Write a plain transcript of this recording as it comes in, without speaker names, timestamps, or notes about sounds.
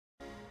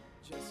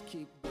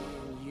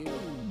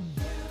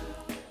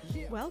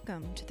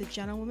Welcome to the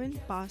Gentlewoman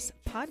Boss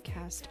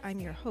Podcast. I'm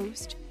your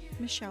host,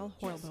 Michelle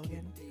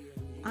Horlbogen.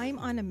 I'm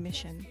on a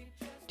mission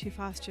to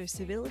foster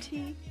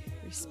civility,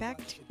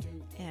 respect,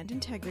 and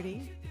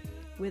integrity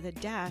with a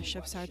dash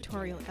of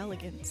sartorial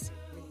elegance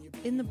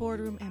in the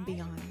boardroom and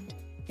beyond.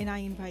 And I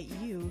invite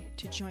you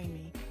to join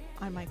me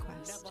on my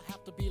quest. Never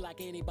have to be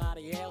like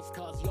anybody else,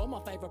 cause you're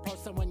my favorite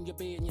person when you're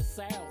being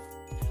yourself.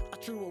 A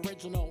true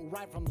original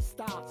right from the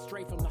start,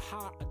 straight from the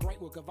heart, a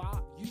great work of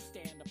art, you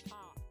stand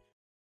apart.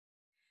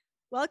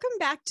 Welcome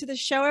back to the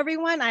show,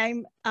 everyone.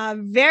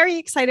 I'm very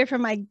excited for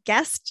my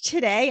guest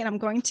today, and I'm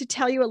going to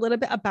tell you a little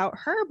bit about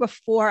her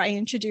before I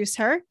introduce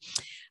her.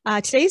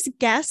 Today's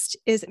guest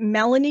is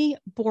Melanie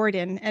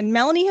Borden, and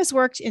Melanie has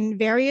worked in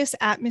various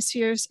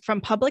atmospheres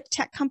from public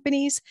tech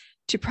companies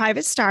to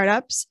private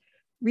startups,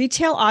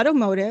 retail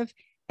automotive,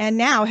 and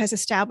now has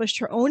established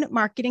her own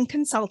marketing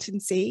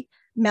consultancy,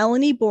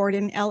 Melanie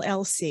Borden,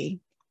 LLC.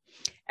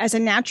 As a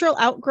natural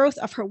outgrowth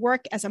of her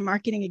work as a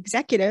marketing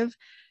executive,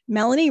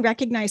 Melanie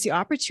recognized the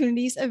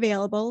opportunities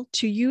available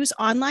to use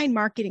online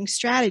marketing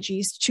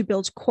strategies to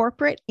build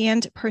corporate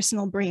and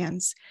personal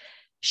brands.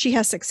 She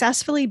has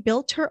successfully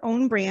built her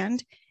own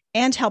brand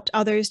and helped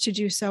others to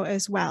do so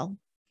as well.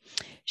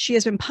 She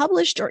has been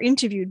published or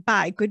interviewed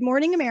by Good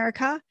Morning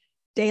America,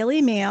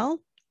 Daily Mail,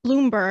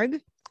 Bloomberg,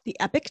 The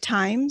Epic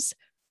Times,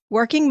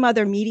 Working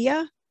Mother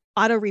Media,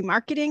 Auto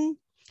Remarketing,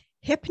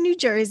 Hip New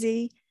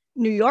Jersey,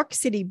 New York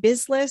City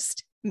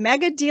BizList,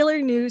 Mega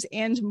Dealer News,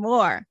 and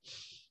more.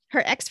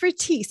 Her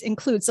expertise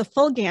includes a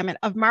full gamut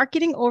of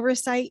marketing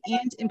oversight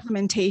and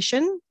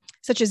implementation,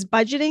 such as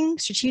budgeting,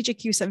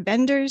 strategic use of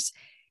vendors,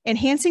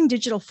 enhancing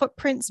digital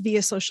footprints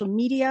via social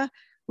media,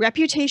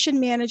 reputation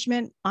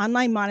management,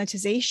 online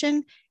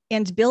monetization,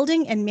 and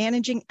building and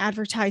managing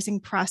advertising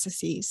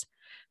processes.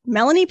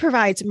 Melanie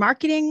provides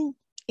marketing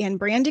and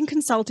branding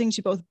consulting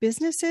to both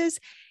businesses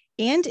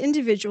and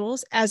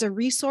individuals as a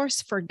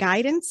resource for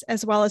guidance,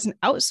 as well as an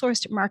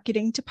outsourced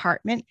marketing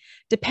department,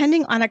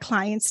 depending on a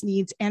client's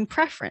needs and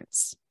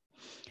preference.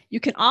 You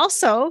can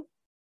also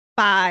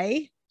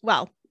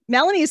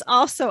Melanie is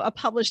also a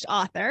published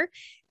author,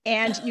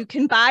 and you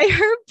can buy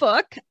her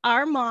book,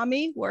 Our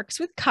Mommy Works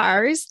with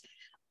Cars,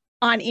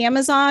 on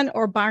Amazon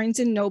or Barnes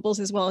 & Nobles,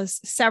 as well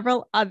as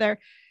several other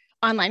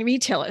online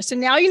retailers. So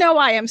now you know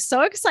why I'm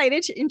so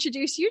excited to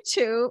introduce you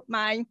to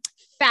my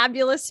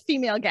fabulous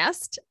female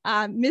guest,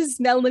 Ms.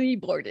 Melanie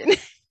Borden.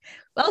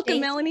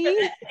 Welcome, Melanie.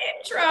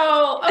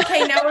 Intro.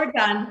 Okay, now we're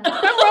done.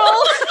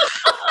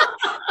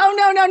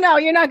 Oh, no,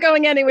 you're not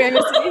going anywhere,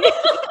 Missy.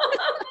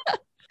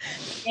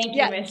 Thank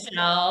you,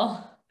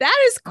 Michelle. That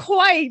is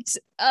quite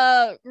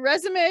a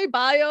resume,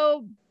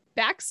 bio,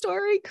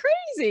 backstory.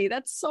 Crazy.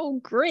 That's so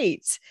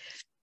great.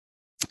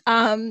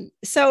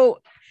 So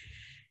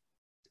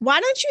why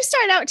don't you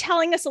start out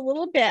telling us a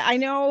little bit?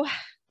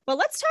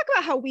 Let's talk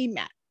about how we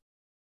met.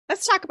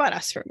 Let's talk about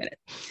us for a minute.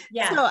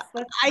 Yeah. So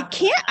I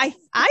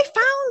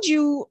found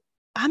you.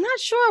 I'm not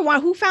sure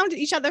who found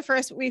each other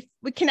first. We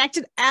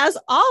connected, as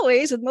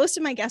always, with most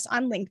of my guests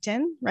on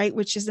LinkedIn, right?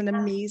 Which is an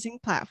amazing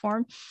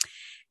platform.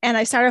 And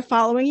I started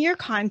following your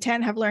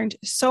content, have learned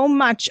so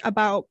much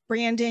about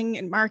branding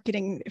and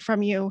marketing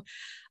from you.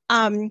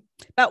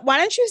 But why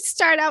don't you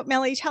start out,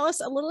 Melanie? Tell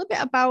us a little bit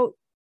about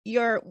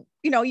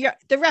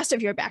the rest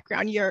of your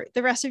background,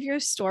 the rest of your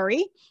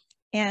story,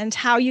 and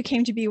how you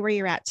came to be where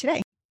you're at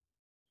today.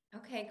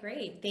 Okay,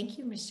 great. Thank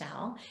you,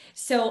 Michelle.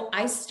 So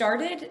I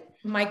started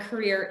my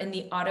career in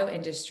the auto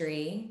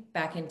industry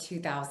back in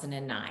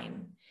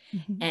 2009.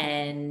 Mm-hmm.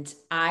 And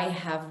I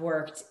have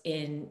worked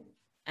in,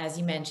 as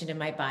you mentioned in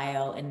my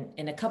bio,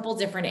 in a couple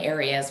different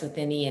areas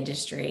within the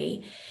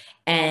industry.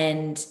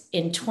 And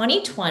in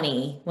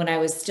 2020, when I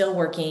was still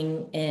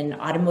working in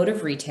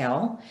automotive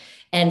retail,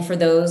 and for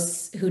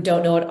those who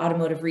don't know what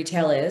automotive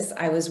retail is,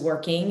 I was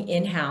working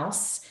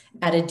in-house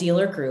at a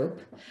dealer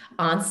group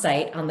on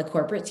site on the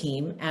corporate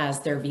team as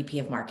their VP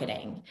of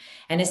marketing.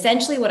 And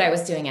essentially what I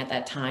was doing at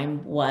that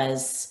time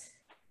was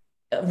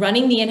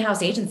running the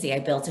in-house agency. I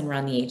built and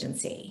run the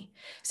agency.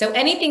 So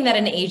anything that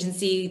an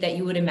agency that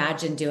you would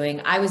imagine doing,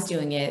 I was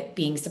doing it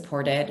being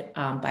supported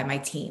by my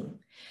team.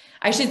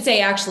 I should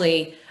say,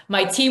 actually,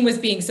 my team was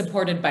being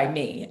supported by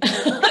me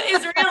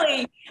is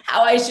really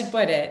how I should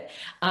put it.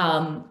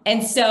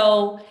 And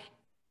so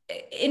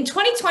in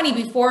 2020,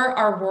 before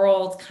our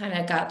world kind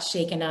of got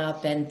shaken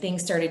up and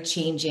things started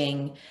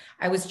changing,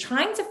 I was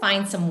trying to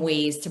find some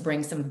ways to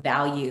bring some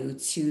value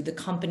to the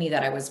company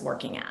that I was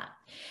working at.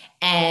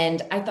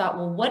 And I thought,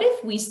 well, what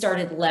if we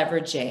started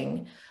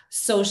leveraging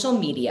social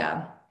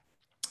media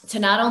to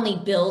not only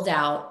build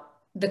out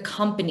the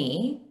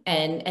company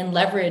and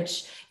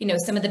leverage,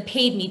 some of the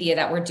paid media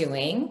that we're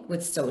doing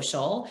with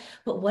social,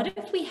 but what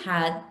if we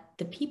had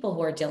the people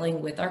who are dealing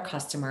with our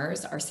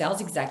customers, our sales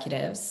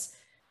executives,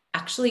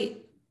 actually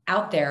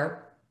out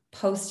there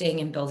posting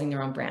and building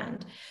their own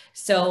brand?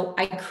 So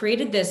I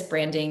created this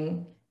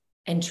branding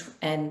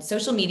and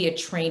social media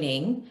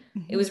training.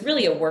 It was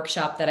really a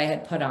workshop that I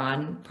had put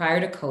on prior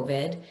to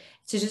COVID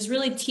to just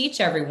really teach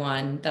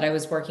everyone that I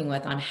was working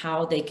with on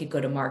how they could go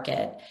to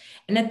market.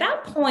 And at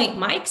that point,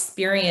 my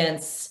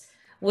experience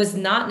was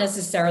not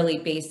necessarily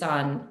based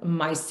on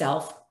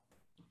myself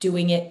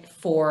doing it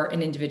for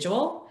an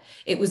individual.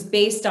 It was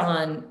based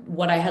on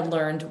what I had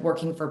learned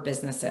working for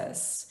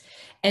businesses.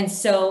 And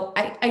so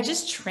I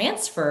just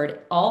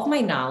transferred all of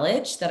my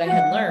knowledge that I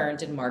had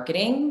learned in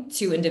marketing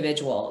to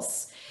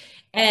individuals.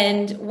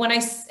 And when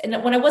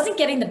I wasn't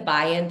getting the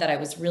buy-in that I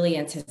was really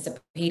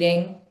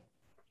anticipating,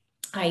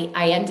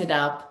 I ended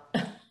up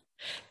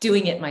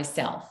doing it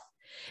myself.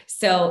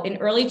 So in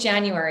early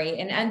January,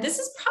 and this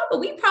is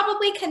we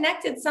probably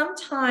connected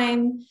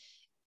sometime,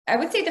 I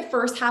would say the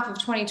first half of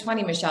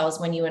 2020, Michelle, is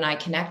when you and I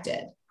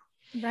connected.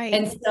 Right.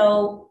 And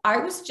so I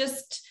was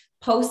just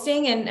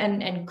posting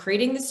and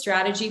creating the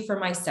strategy for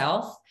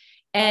myself.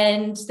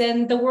 And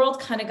then the world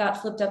kind of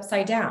got flipped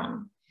upside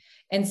down.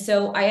 And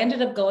so I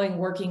ended up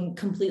working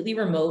completely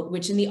remote,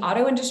 which in the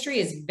auto industry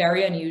is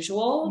very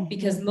unusual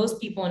because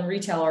most people in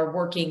retail are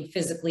working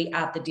physically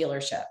at the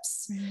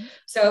dealerships.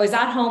 So I was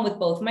at home with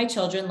both my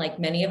children, like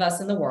many of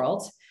us in the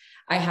world.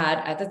 I had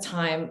at the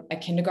time a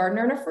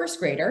kindergartner and a first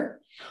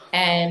grader.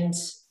 And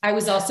I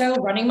was also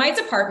running my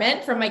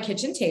department from my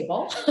kitchen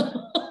table.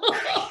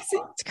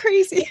 It's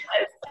crazy.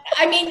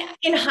 I mean,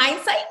 in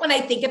hindsight, when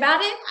I think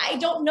about it, I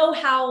don't know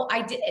how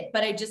I did it,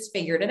 but I just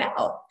figured it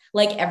out.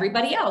 Like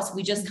everybody else,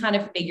 we just kind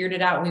of figured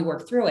it out and we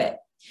worked through it.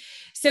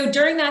 So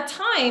during that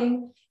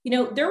time,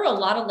 there were a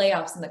lot of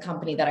layoffs in the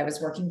company that I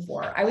was working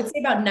for. I would say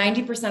about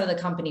 90% of the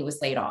company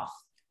was laid off.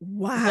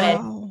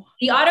 Wow. But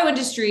the auto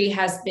industry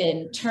has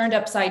been turned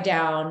upside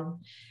down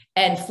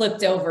and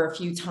flipped over a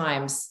few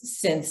times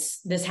since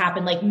this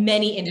happened, like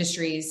many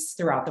industries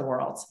throughout the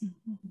world.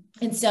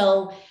 And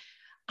so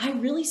I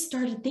really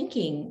started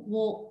thinking,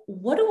 well,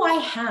 what do I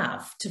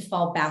have to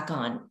fall back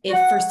on if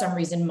for some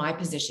reason my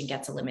position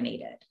gets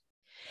eliminated?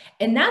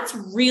 And that's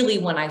really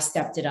when I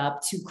stepped it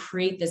up to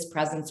create this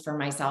presence for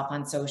myself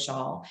on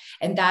social.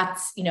 And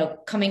that's,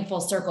 coming full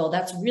circle,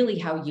 that's really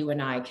how you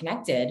and I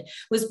connected,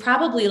 was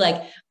probably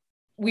like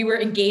we were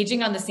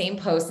engaging on the same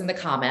posts in the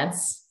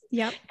comments.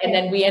 Yep. And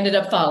then we ended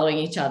up following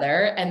each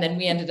other. And then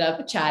we ended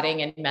up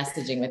chatting and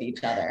messaging with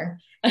each other.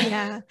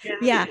 Yeah.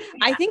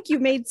 I think you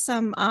made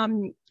some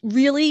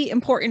really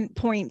important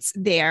points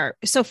there.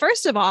 So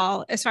first of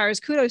all, as far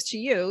as kudos to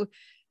you,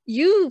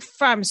 you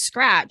from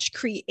scratch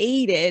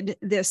created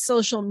this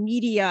social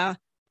media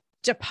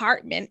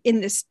department in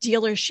this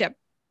dealership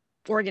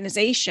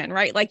organization,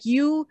 right? Like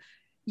you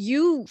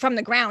from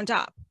the ground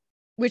up,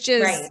 which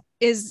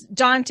is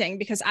daunting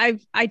because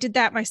I did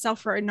that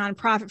myself for a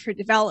nonprofit for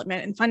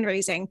development and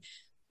fundraising,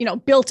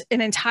 built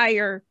an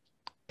entire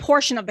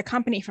portion of the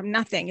company from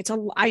nothing.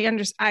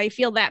 I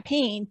feel that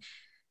pain.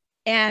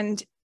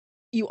 And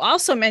you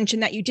also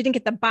mentioned that you didn't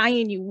get the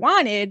buy-in you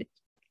wanted.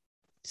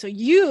 So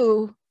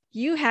you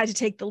had to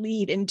take the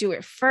lead and do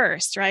it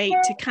first, right?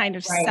 To kind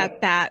of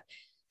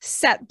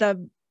set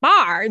the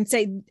bar and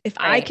say, if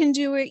I can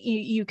do it,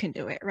 you can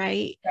do it,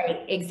 right?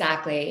 Right,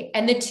 exactly.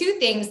 And the two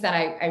things that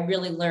I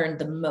really learned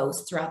the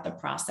most throughout the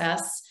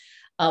process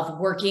of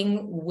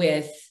working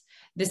with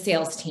the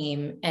sales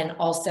team and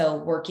also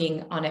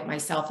working on it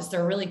myself is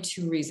there are really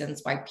two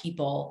reasons why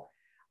people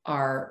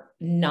are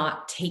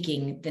not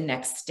taking the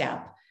next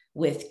step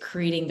with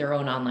creating their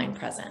own online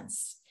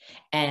presence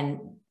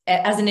and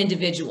as an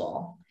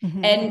individual.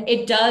 And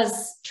it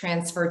does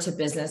transfer to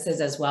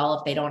businesses as well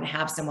if they don't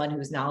have someone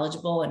who's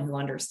knowledgeable and who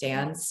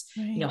understands,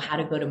 how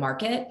to go to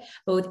market.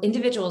 But with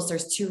individuals,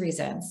 there's two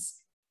reasons.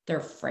 They're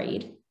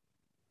afraid.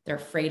 They're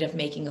afraid of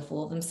making a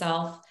fool of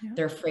themselves. Yeah.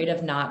 They're afraid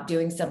of not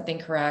doing something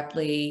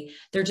correctly.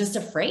 They're just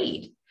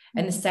afraid.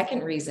 And the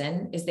second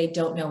reason is they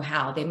don't know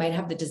how. They might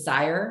have the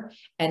desire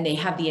and they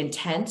have the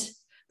intent,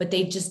 but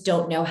they just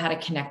don't know how to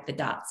connect the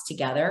dots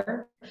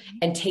together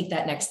and take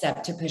that next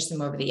step to push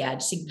them over the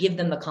edge, to give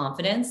them the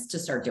confidence to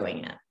start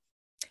doing it.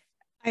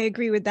 I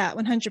agree with that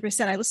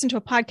 100%. I listened to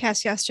a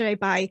podcast yesterday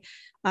by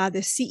the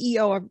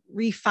CEO of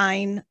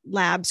Refine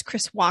Labs,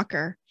 Chris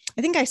Walker.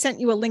 I think I sent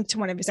you a link to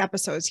one of his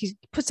episodes. He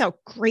puts out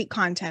great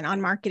content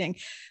on marketing,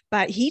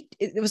 but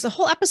the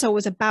whole episode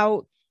was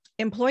about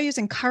employers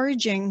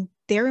encouraging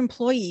their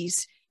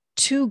employees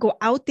to go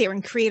out there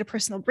and create a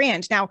personal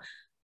brand. Now,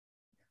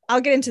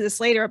 I'll get into this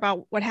later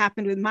about what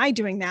happened with my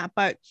doing that,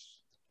 but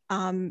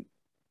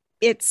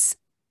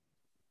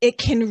it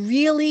can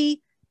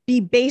really be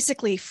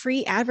basically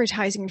free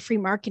advertising and free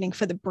marketing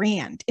for the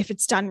brand if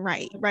it's done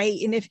right.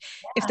 And if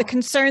the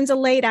concerns are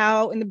laid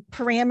out and the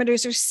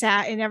parameters are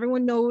set and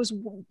everyone knows,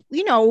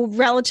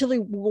 relatively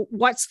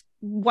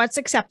what's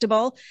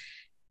acceptable,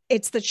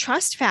 it's the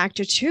trust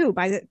factor too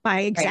by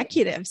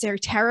executives. Right. They're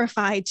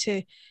terrified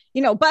to,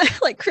 but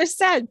like Chris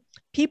said,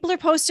 people are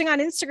posting on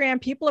Instagram,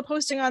 people are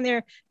posting on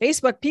their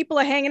Facebook, people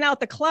are hanging out at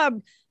the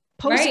club,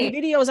 posting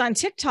videos on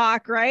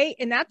TikTok, right?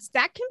 And that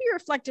can be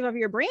reflective of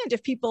your brand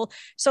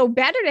so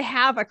better to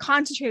have a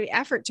concentrated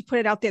effort to put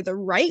it out there the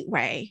right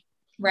way.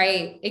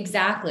 Right.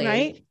 Exactly.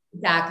 Right.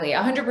 Exactly.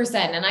 100%.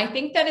 And I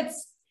think that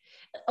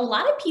A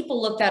lot of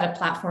people looked at a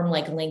platform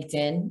like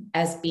LinkedIn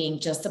as being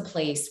just a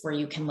place where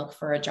you can look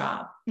for a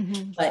job.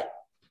 But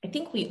I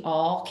think we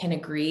all can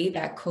agree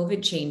that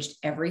COVID changed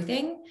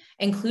everything,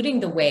 including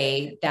the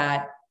way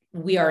that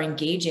we are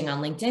engaging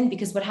on LinkedIn,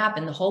 because what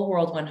happened? The whole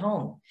world went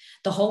home.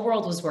 The whole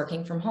world was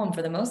working from home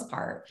for the most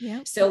part. Yeah.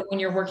 So when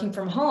you're working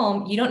from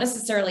home, you don't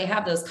necessarily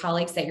have those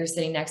colleagues that you're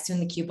sitting next to in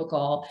the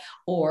cubicle,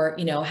 or,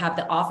 you know, have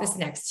the office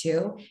next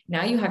to.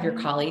 Now you have your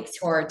colleagues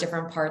who are at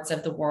different parts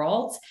of the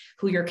world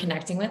who you're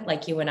connecting with,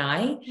 like you and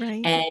I,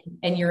 right.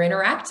 and you're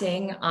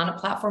interacting on a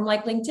platform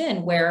like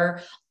LinkedIn,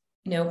 where,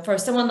 you know, for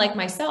someone like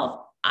myself,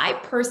 I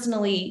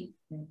personally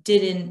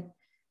didn't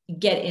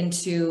get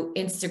into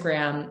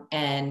Instagram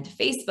and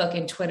Facebook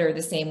and Twitter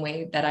the same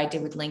way that I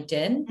did with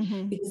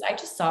LinkedIn, because I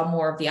just saw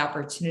more of the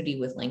opportunity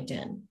with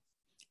LinkedIn.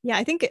 Yeah,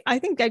 I think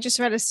I just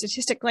read a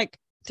statistic, like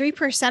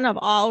 3% of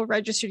all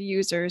registered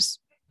users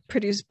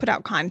put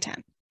out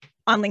content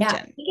on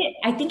LinkedIn. Yeah,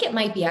 I think it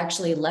might be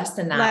actually less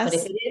than that, but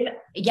if it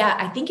is,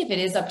 I think if it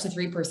is up to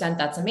 3%,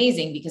 that's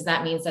amazing, because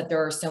that means that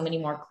there are so many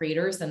more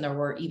creators than there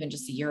were even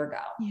just a year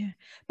ago. Yeah.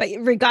 But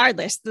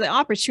regardless, the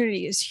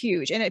opportunity is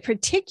huge. And it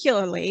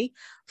particularly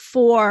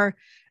for,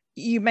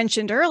 you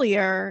mentioned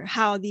earlier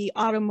how the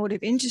automotive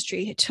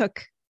industry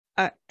took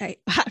I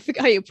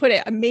forget how you put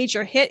it, a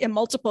major hit in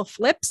multiple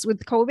flips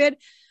with COVID.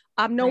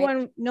 No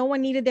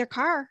one needed their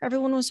car.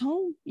 Everyone was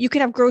home. You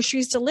could have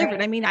groceries delivered.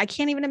 Right. I mean, I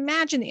can't even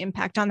imagine the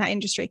impact on that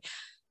industry.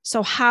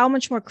 So how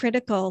much more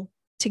critical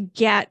to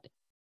get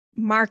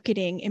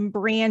marketing and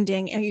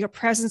branding and your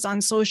presence on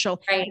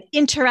social,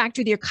 interact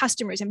with your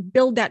customers and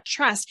build that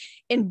trust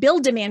and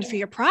build demand for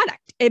your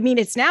product. I mean,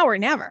 it's now or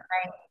never.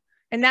 Right.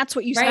 And that's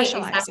what you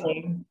specialize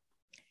in.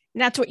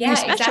 And that's what you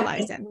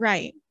specialize in.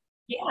 Right.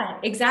 Yeah,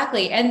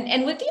 exactly.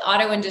 And with the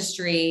auto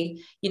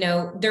industry, you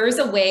know, there is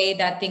a way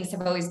that things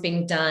have always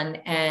been done.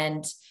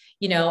 And,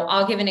 you know,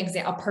 I'll give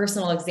a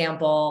personal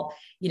example.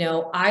 You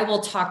know, I will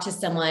talk to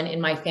someone in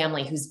my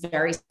family who's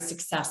very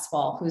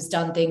successful, who's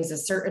done things a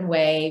certain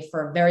way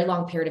for a very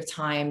long period of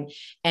time.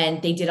 And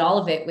they did all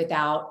of it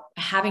without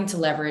having to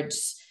leverage,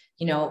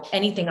 you know,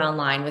 anything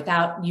online,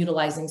 without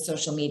utilizing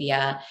social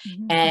media.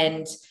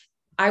 And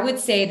I would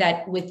say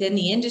that within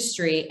the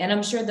industry, and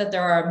I'm sure that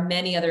there are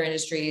many other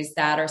industries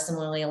that are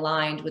similarly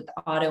aligned with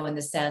auto, in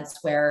the sense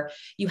where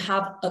you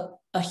have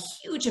a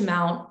huge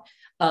amount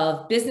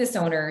of business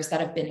owners that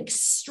have been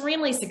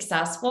extremely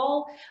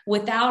successful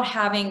without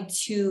having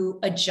to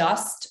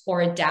adjust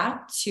or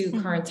adapt to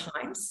current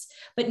times.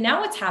 But now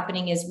what's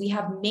happening is we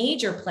have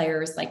major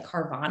players like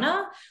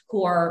Carvana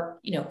who are,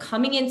 you know,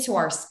 coming into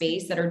our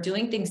space that are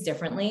doing things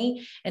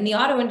differently. And the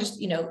auto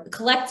industry, you know,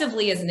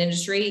 collectively as an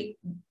industry,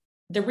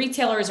 the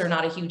retailers are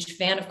not a huge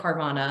fan of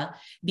Carvana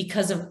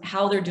because of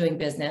how they're doing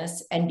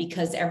business, and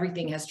because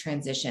everything has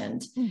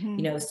transitioned,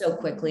 you know, so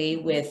quickly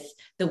with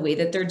the way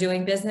that they're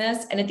doing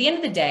business. And at the end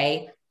of the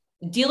day,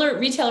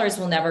 retailers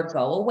will never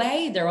go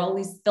away.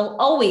 They'll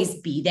always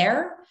be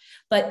there,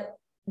 but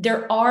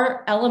there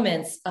are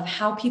elements of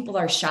how people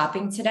are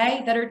shopping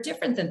today that are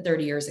different than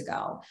 30 years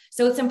ago.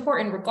 So it's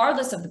important,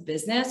 regardless of the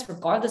business,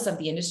 regardless of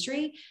the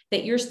industry,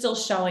 that you're still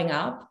showing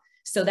up.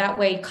 So that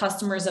way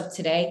customers of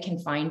today can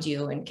find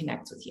you and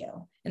connect with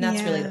you. And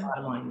that's really the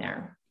bottom line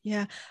there.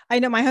 Yeah. I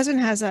know my husband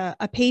has a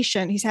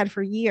patient he's had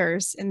for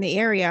years in the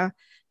area.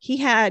 He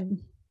had,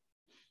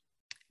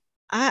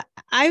 I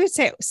would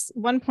say at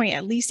one point,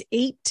 at least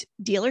 8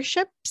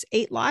 dealerships,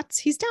 8 lots.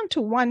 He's down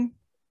to 1.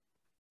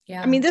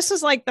 Yeah. I mean, this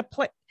was like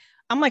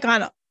I'm like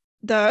on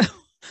the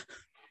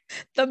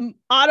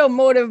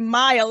automotive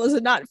mile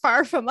is not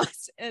far from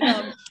us. And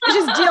it's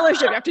just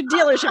dealership after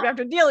dealership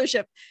after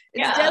dealership.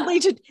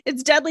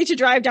 It's deadly to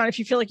drive down if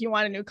you feel like you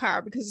want a new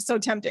car, because it's so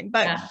tempting.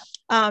 But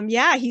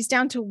he's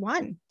down to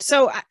 1.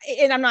 So,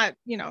 and I'm not,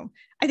 you know,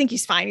 I think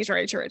he's fine. He's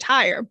ready to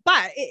retire,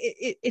 but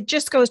it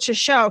just goes to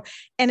show.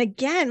 And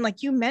again,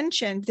 like you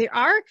mentioned, there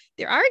are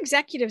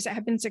executives that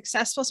have been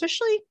successful,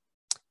 especially,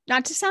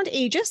 not to sound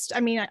ageist.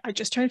 I mean, I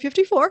just turned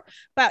 54,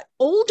 but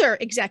older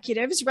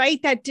executives, right,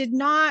 that did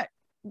not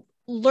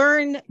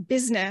learn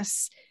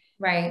business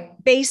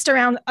based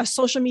around a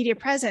social media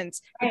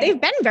presence. But they've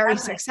been very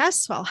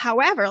successful.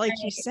 However, like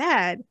you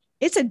said,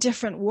 it's a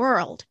different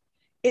world.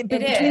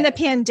 Between the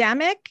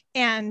pandemic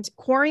and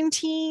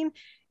quarantine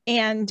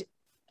and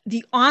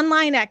the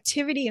online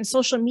activity and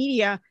social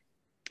media,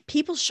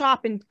 people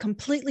shop in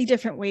completely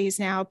different ways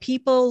now.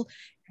 People,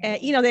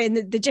 you know,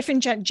 the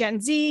different Gen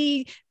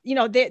Z, you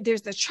know,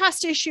 there's the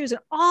trust issues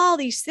and all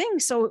these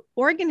things. So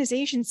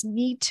organizations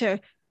need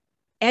to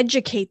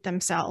educate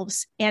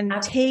themselves and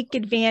take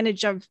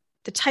advantage of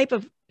the type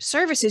of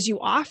services you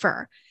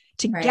offer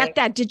to get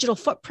that digital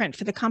footprint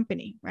for the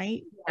company.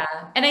 Right.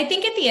 Yeah. And I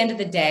think at the end of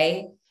the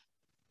day,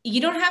 you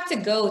don't have to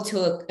go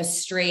to a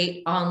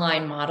straight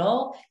online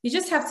model. You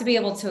just have to be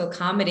able to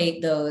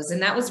accommodate those.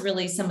 And that was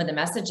really some of the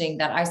messaging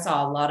that I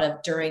saw a lot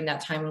of during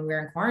that time when we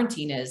were in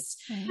quarantine is,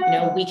 you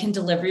know, we can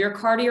deliver your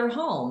car to your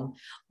home,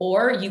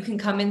 or you can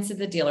come into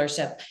the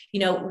dealership. You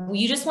know,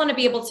 you just want to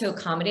be able to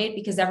accommodate,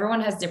 because everyone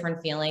has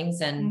different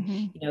feelings and,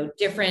 you know,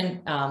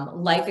 different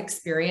life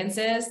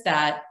experiences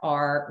that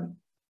are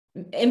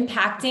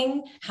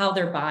impacting how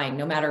they're buying,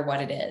 no matter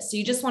what it is. So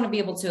you just want to be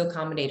able to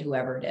accommodate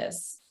whoever it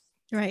is.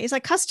 Right. It's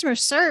like customer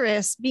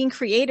service, being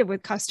creative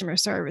with customer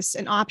service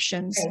and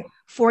options Right.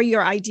 for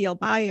your ideal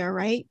buyer.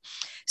 Right.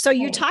 So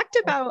you talked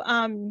about,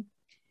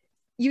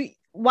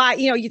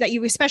 that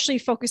you especially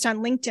focused on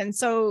LinkedIn.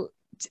 So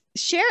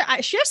share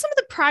some of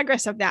the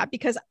progress of that,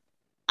 because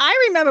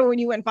I remember when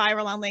you went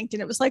viral on LinkedIn,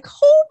 it was like,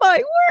 oh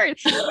my word.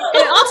 And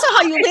also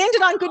how you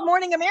landed on Good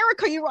Morning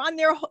America. You were on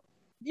their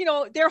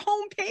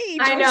homepage.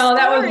 I know,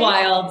 that was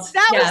wild.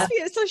 That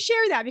was, so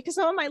share that, because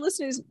some of my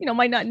listeners,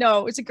 might not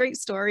know. It's a great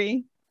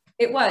story.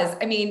 It was.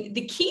 I mean,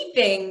 the key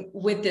thing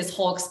with this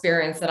whole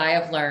experience that I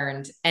have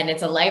learned, and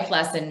it's a life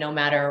lesson, no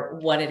matter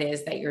what it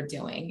is that you're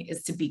doing,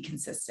 is to be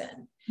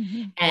consistent.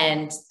 Mm-hmm.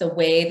 And the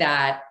way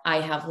that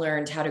I have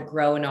learned how to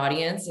grow an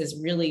audience has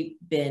really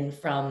been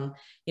from,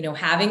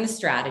 having the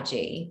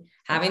strategy,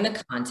 having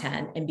the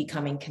content, and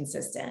becoming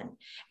consistent.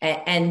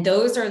 And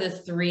those are the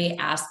three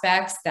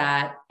aspects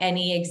that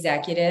any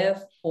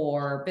executive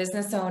or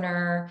business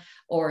owner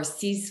or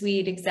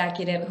C-suite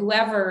executive,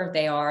 whoever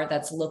they are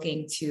that's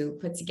looking to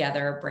put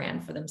together a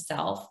brand for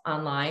themselves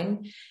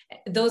online,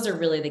 those are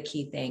really the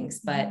key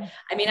things. But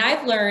I mean,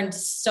 I've learned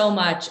so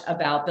much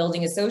about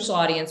building a social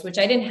audience, which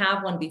I didn't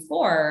have one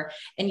before.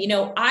 And,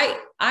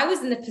 I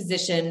was in the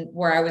position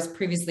where I was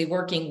previously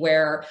working,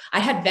 where I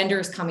had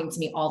vendors coming to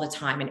me all the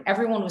time and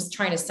everyone was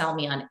trying to sell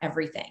me on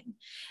everything.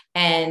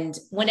 And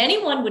when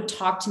anyone would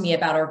talk to me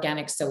about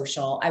organic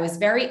social, I was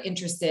very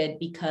interested,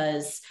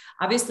 because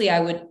obviously I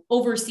would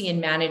oversee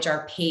and manage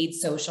our paid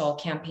social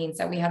campaigns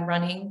that we had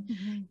running,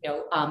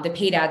 the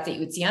paid ads that you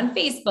would see on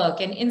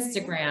Facebook and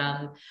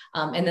Instagram,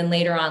 and then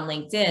later on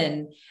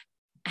LinkedIn.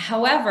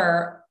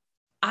 However,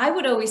 I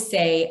would always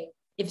say,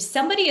 if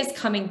somebody is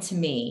coming to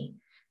me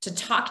to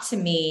talk to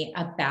me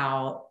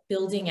about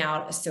building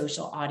out a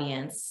social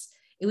audience,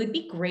 it would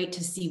be great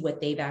to see what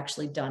they've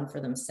actually done for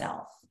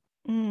themselves.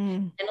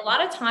 And a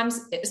lot of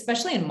times,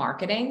 especially in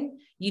marketing,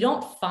 you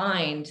don't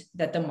find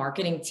that the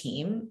marketing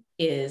team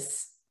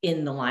is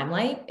in the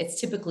limelight.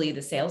 It's typically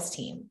the sales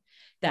team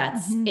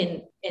that's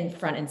in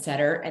front and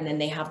center, and then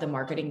they have the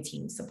marketing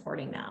team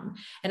supporting them.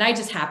 And I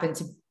just happen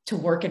to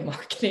work in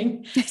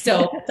marketing.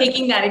 So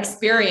taking that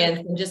experience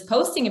and just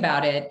posting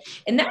about it.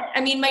 And that,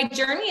 I mean, my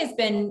journey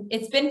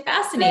it's been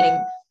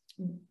fascinating.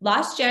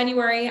 Last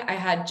January, I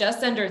had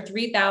just under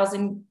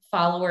 3,000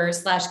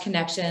 followers /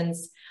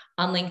 connections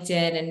on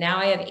LinkedIn. And now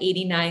I have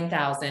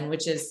 89,000,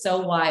 which is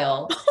so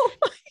wild. Oh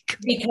my God.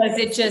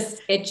 Because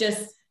it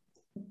just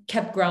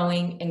kept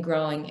growing and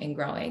growing and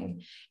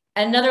growing.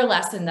 Another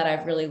lesson that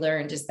I've really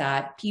learned is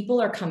that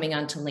people are coming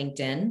onto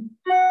LinkedIn.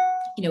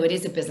 It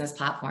is a business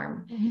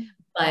platform,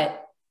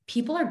 but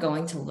people are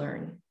going to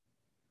learn.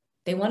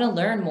 They want to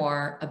learn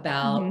more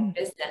about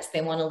business.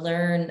 They want to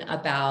learn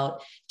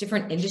about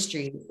different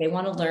industries. They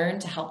want to learn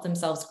to help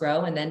themselves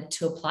grow and then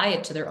to apply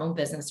it to their own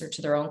business or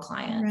to their own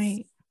clients.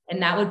 Right.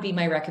 And that would be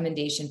my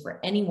recommendation for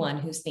anyone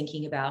who's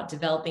thinking about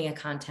developing a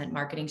content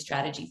marketing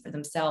strategy for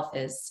themselves,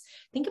 is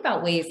think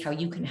about ways how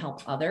you can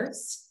help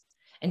others.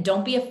 And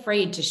don't be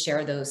afraid to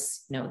share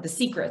those, the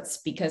secrets,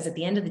 because at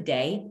the end of the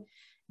day,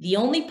 the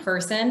only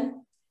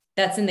person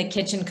that's in the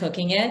kitchen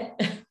cooking it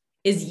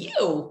is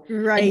you.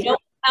 Right. And no one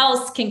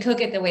else can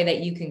cook it the way that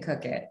you can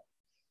cook it.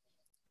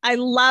 I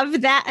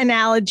love that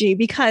analogy,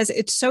 because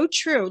it's so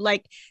true.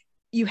 Like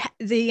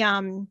there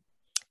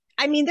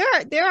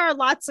are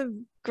lots of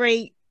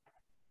great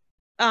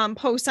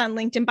posts on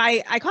LinkedIn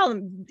I call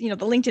them, the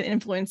LinkedIn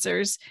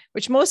influencers,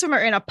 which most of them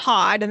are in a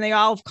pod and they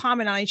all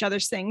comment on each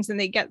other's things, and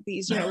they get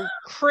these,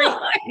 crazy.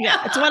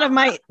 Yeah, it's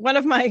one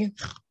of my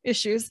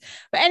issues.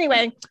 But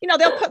anyway,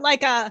 they'll put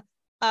like a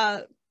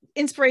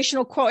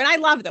inspirational quote, and I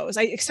love those.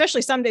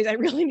 Especially some days I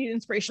really need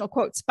inspirational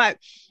quotes, but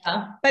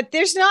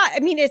there's not.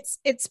 I mean, it's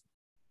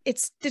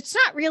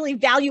not really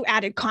value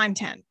added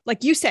content,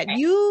 like you said.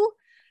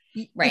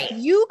 Right. If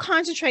you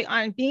concentrate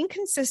on being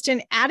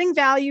consistent, adding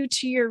value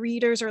to your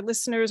readers or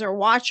listeners or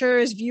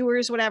watchers,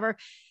 viewers, whatever,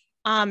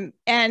 and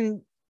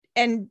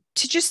to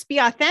just be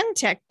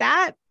authentic,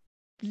 that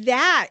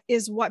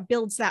is what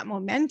builds that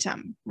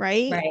momentum,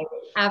 right? Right.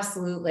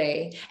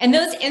 Absolutely. And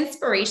those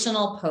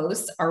inspirational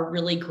posts are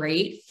really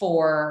great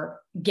for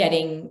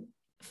getting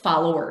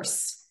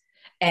followers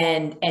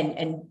and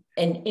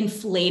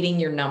inflating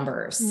your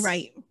numbers.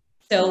 Right.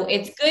 So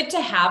it's good to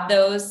have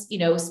those,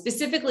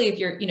 specifically if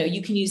you're,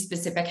 you can use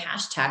specific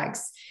hashtags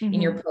in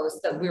your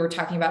posts that we were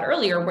talking about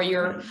earlier, where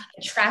you're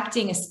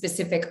attracting a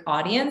specific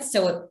audience.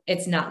 So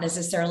it's not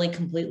necessarily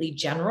completely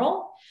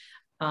general,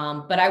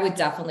 but I would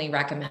definitely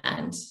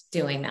recommend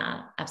doing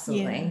that.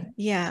 Absolutely.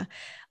 Yeah.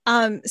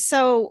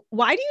 So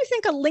why do you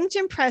think a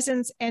LinkedIn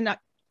presence and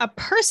a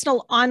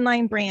personal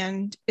online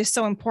brand is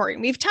so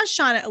important? We've touched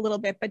on it a little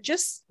bit, but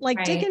just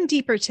digging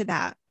deeper to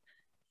that.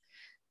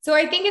 So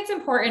I think it's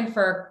important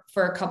for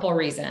a couple of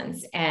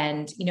reasons.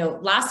 And,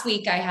 last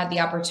week I had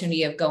the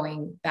opportunity of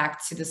going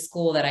back to the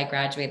school that I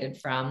graduated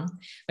from,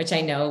 which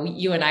I know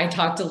you and I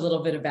talked a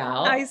little bit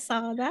about. I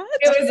saw that.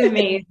 It was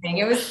amazing.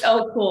 It was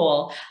so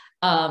cool.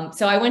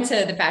 So I went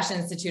to the Fashion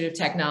Institute of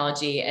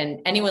Technology,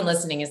 and anyone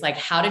listening is like,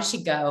 how did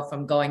she go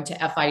from going to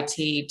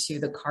FIT to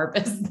the car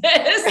business?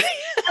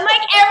 And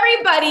like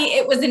everybody,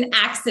 it was an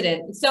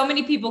accident. So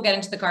many people get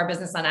into the car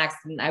business on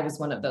accident. I was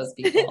one of those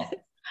people.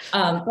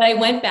 But I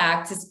went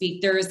back to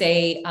speak. There's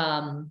a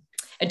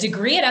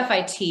degree at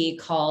FIT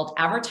called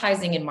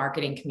Advertising and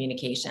Marketing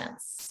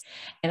Communications.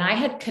 And I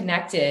had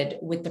connected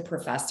with the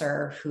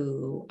professor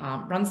who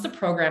runs the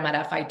program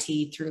at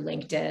FIT through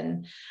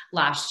LinkedIn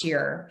last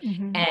year.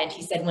 Mm-hmm. And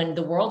he said, when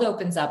the world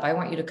opens up, I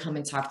want you to come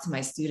and talk to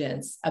my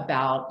students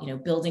about,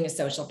 building a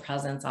social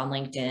presence on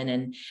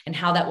LinkedIn and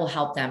how that will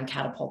help them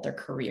catapult their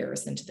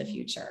careers into the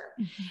future.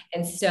 Mm-hmm.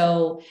 And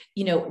so,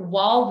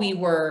 while we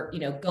were,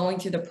 going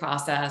through the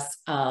process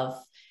of,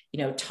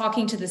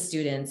 talking to the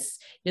students,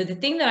 the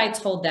thing that I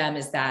told them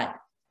is that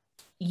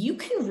you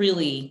can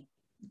really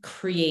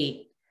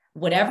create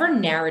whatever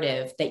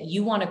narrative that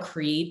you want to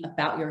create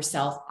about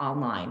yourself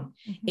online.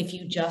 Mm-hmm. If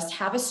you just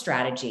have a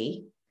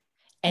strategy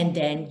and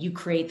then you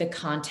create the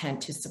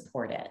content to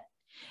support it.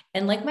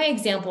 And like my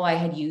example I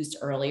had used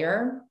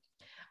earlier,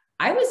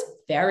 I was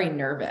very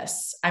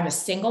nervous. I'm a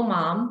single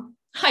mom.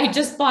 I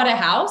just bought a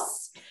house.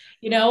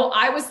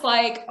 I was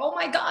like, oh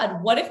my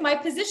God, what if my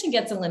position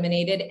gets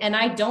eliminated and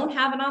I don't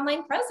have an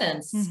online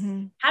presence?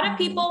 Mm-hmm. How do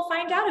people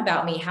find out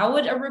about me? How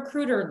would a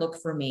recruiter look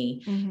for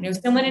me? Mm-hmm.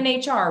 Someone in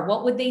HR,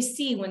 what would they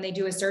see when they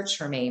do a search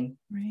for me?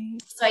 Right.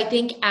 So I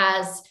think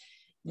as,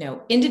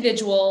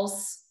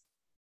 individuals,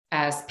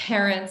 as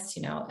parents,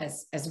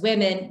 as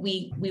women,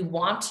 we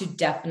want to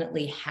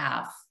definitely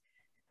have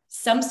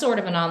some sort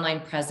of an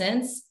online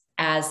presence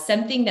as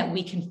something that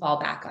we can fall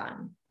back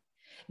on.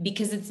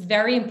 Because it's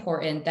very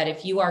important that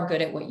if you are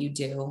good at what you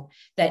do,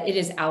 that it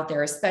is out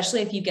there,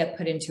 especially if you get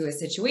put into a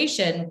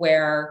situation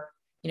where,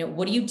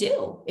 what do you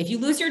do? If you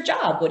lose your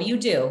job, what do you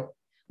do?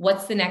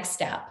 What's the next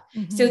step?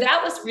 Mm-hmm. So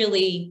that was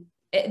really,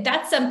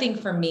 that's something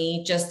for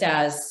me, just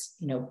as,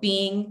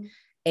 being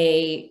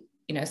a,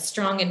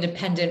 strong,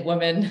 independent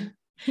woman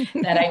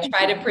that I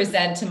try to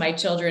present to my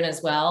children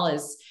as well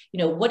is,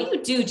 what do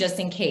you do just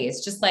in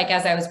case? Just like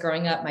as I was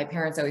growing up, my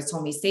parents always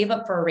told me, save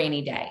up for a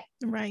rainy day.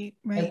 Right.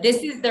 This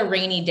is the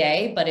rainy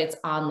day, but it's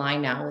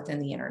online now within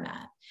the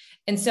internet.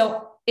 And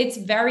so it's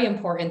very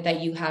important that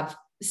you have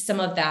some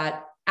of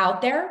that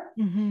out there.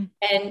 Mm-hmm.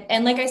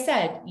 And like I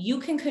said, you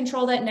can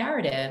control that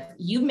narrative.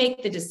 You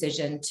make the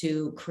decision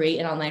to create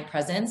an online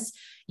presence.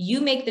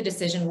 You make the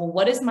decision, well,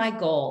 what is my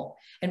goal?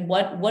 And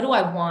what do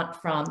I want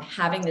from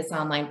having this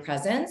online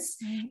presence?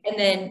 Mm-hmm. And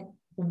then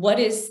what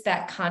is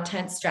that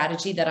content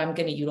strategy that I'm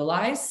going to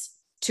utilize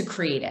to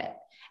create it?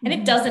 And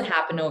it doesn't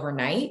happen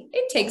overnight.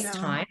 It takes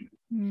time.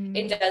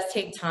 It does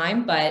take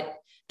time, but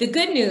the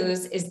good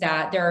news is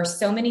that there are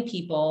so many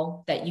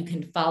people that you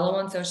can follow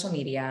on social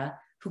media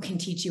who can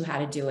teach you how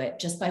to do it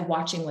just by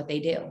watching what they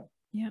do.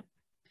 Yeah.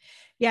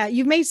 Yeah.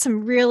 You've made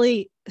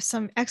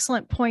some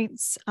excellent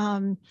points,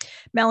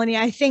 Melanie.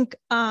 I think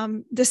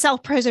the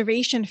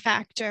self-preservation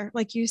factor,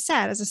 like you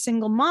said, as a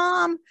single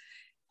mom,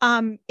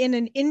 in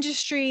an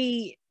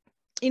industry,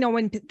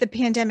 when the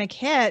pandemic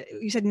hit,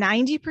 you said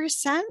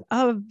 90%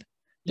 of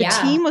the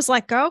team was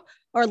let go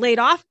or laid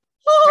off.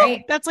 Oh,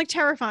 right. That's like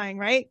terrifying,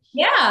 right?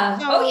 Yeah.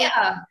 So,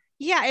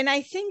 yeah. And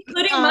I think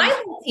including my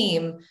whole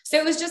team. So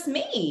it was just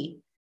me.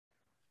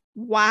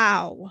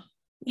 Wow.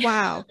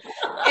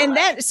 And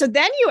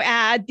then you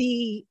add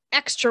the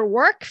extra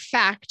work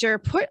factor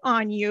put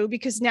on you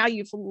because now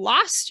you've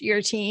lost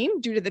your team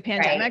due to the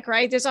pandemic,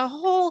 right? There's a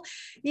whole,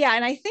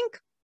 and I think,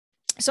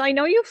 so I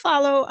know you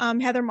follow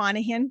Heather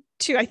Monahan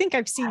too. I think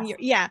I've seen you.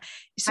 Yeah.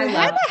 So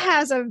Heather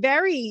has a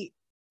very,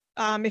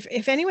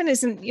 if anyone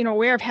isn't,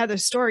 aware of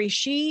Heather's story,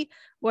 she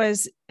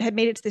had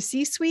made it to the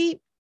C-suite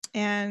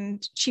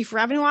and chief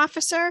revenue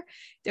officer.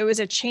 There was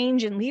a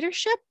change in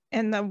leadership,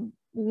 and the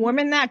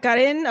woman that got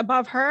in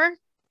above her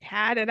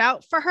had it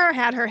out for her,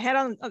 had her head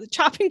on the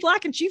chopping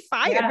block, and she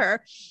fired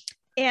her.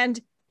 And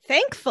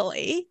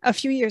thankfully, a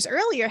few years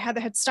earlier,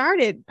 Heather had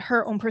started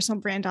her own personal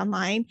brand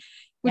online,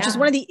 which is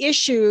one of the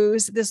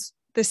issues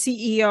the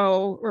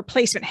CEO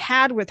replacement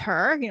had with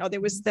her.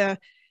 There was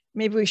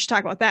maybe we should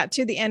talk about that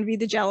too, the envy,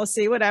 the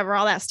jealousy, whatever,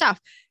 all that stuff.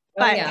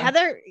 But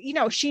Heather,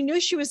 she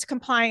knew she was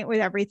compliant with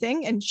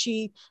everything, and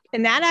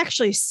that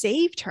actually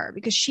saved her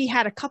because she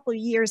had a couple of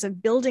years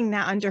of building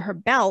that under her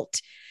belt,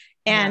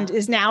 and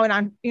is now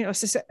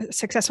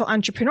successful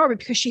entrepreneur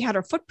because she had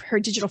her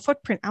digital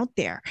footprint out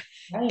there,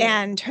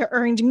 and her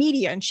earned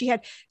media, and she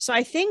had. So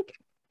I think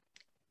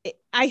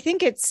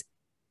it's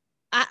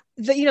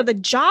the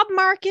job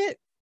market,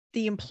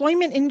 the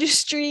employment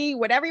industry,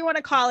 whatever you want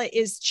to call it,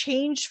 is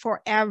changed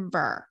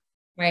forever.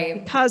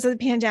 Right. Because of the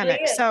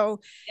pandemic.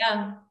 So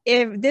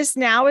if this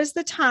now is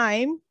the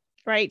time,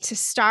 right, to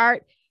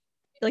start,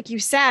 like you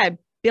said,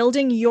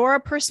 building your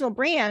personal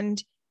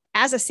brand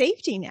as a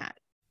safety net.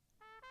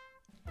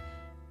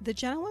 The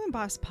Gentlewoman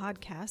Boss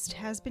podcast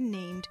has been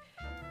named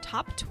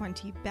Top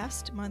 20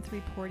 Best Month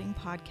Reporting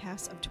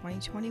Podcasts of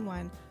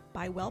 2021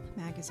 by Whelp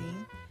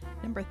Magazine,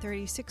 number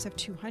 36 of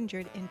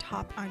 200 in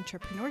Top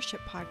Entrepreneurship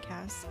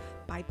Podcasts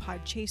by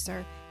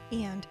Podchaser,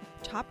 and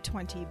Top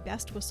 20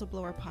 Best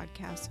Whistleblower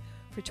Podcasts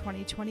for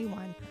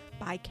 2021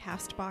 by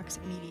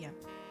Castbox Media.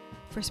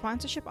 For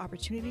sponsorship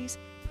opportunities,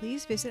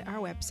 please visit our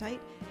website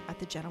at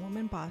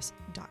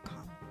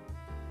thegentlewomanboss.com.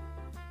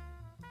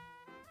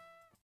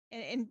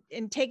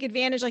 And take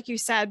advantage, like you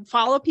said,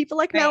 follow people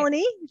like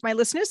Melanie. My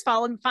listeners,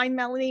 find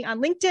Melanie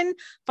on LinkedIn,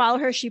 follow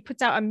her. She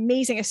puts out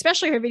amazing,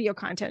 especially her video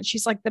content.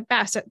 She's like the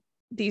best at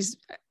these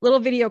little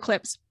video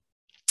clips.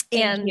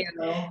 Thank you.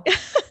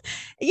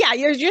 Yeah,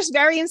 you're just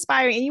very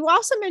inspiring. And you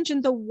also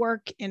mentioned the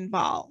work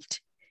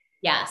involved.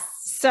 Yes.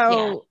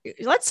 So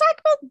let's talk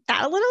about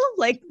that a little,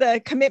 like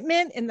the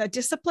commitment and the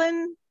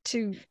discipline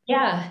to.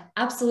 Yeah,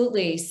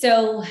 absolutely.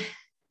 So,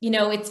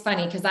 it's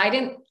funny because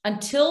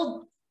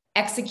until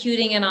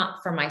executing it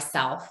for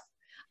myself,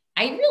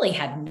 I really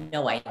had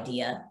no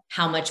idea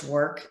how much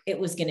work it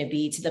was going to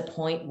be, to the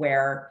point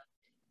where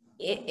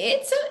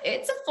it's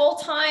a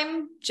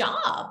full-time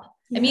job.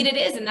 Yeah. I mean, it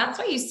is. And that's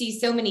why you see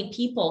so many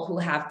people who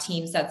have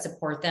teams that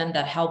support them,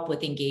 that help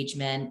with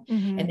engagement,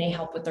 and they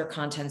help with their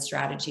content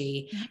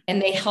strategy,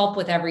 and they help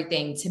with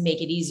everything to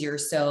make it easier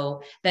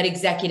so that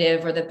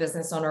executive or the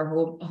business owner,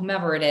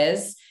 whomever it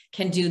is,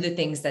 can do the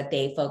things that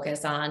they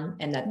focus on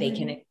and that they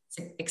can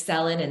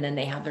excel in, and then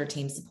they have their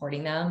team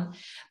supporting them.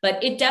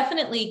 But it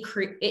definitely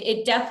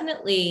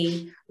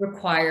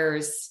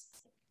requires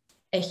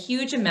a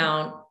huge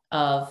amount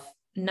of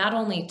not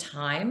only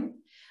time,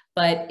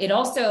 but it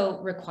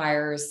also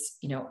requires,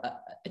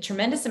 a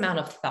tremendous amount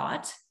of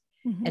thought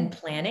and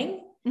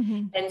planning.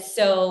 And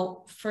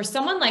so for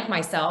someone like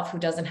myself, who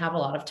doesn't have a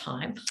lot of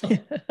time,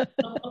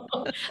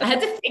 I had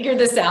to figure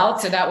this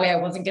out so that way I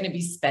wasn't going to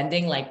be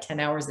spending like 10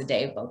 hours a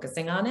day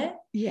focusing on it.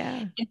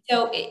 Yeah. And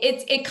so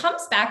it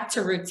comes back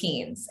to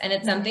routines. And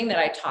it's something that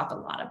I talk a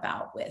lot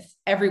about with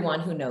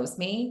everyone who knows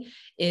me,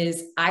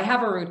 is I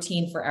have a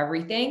routine for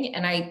everything.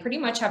 And I pretty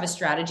much have a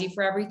strategy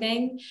for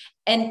everything.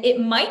 And it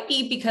might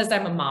be because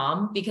I'm a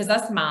mom, because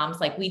us moms,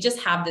 like, we just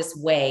have this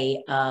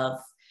way of,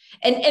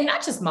 and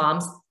not just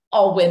moms,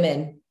 all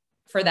women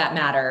for that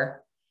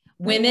matter,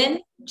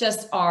 women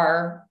just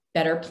are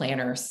better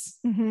planners.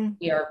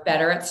 We are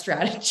better at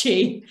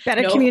strategy,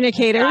 better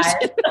communicators.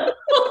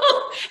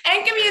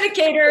 And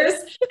communicators.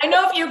 I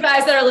know a few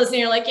guys that are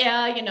listening are like,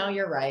 yeah,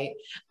 you're right.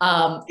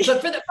 But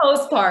for the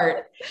most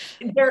part,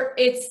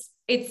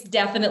 it's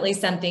definitely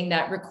something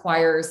that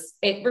requires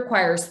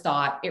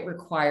thought. It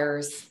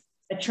requires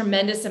a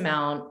tremendous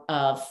amount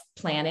of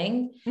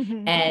planning.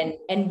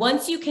 And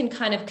once you can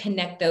kind of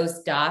connect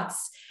those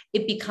dots,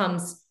 it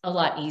becomes a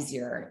lot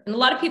easier. And a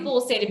lot of people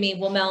will say to me,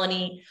 well,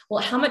 Melanie,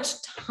 how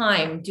much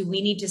time do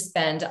we need to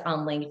spend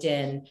on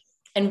LinkedIn?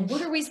 And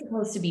what are we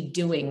supposed to be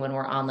doing when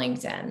we're on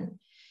LinkedIn?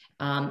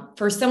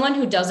 For someone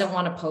who doesn't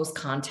want to post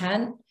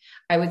content,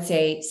 I would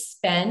say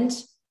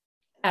spend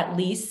at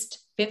least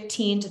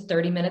 15 to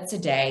 30 minutes a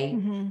day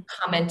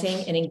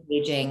commenting and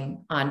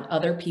engaging on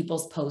other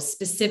people's posts,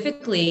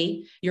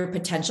 specifically your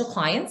potential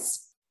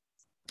clients,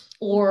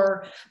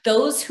 or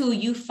those who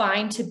you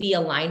find to be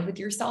aligned with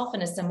yourself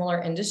in a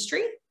similar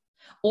industry,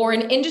 or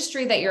an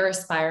industry that you're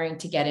aspiring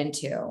to get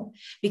into,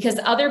 because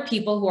other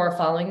people who are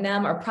following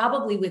them are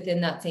probably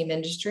within that same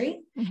industry.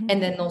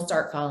 And then they'll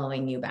start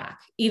following you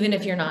back, even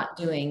if you're not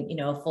doing,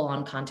 a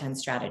full-on content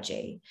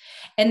strategy.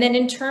 And then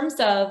in terms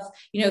of,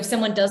 if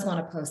someone does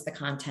want to post the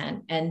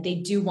content and they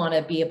do want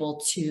to be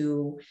able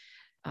to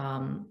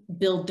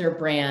build their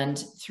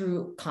brand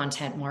through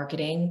content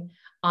marketing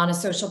on a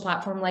social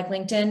platform like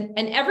LinkedIn,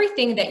 and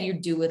everything that you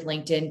do with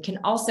LinkedIn can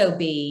also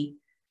be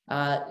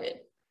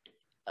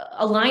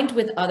aligned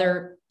with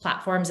other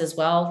platforms as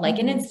well, like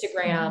an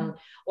Instagram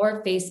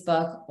or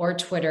Facebook or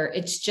Twitter.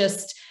 It's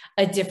just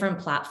a different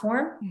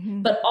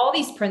platform, but all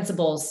these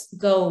principles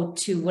go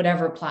to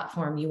whatever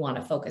platform you want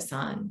to focus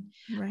on.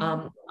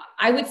 Right.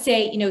 I would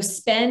say,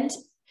 spend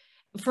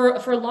for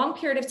a long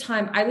period of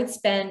time, I would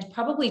spend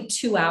probably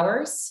 2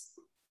 hours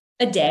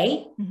a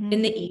day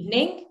in the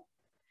evening.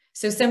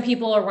 So some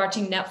people are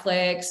watching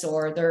Netflix,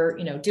 or they're,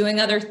 doing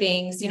other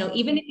things,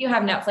 even if you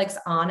have Netflix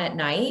on at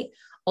night,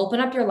 open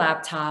up your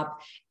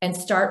laptop and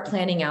start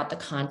planning out the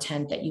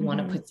content that you want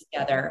to put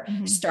together.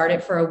 Start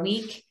it for a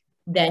week,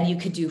 then you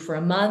could do for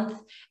a month.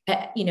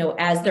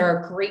 As there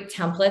are great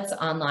templates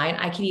online,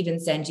 I can even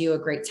send you a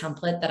great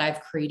template that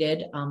I've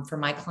created for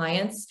my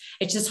clients.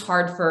 It's just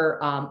hard for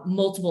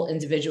multiple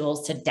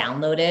individuals to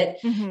download it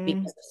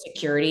because of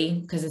security,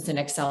 because it's an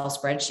Excel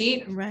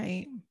spreadsheet.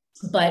 Right.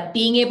 But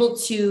being able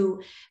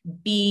to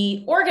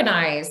be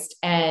organized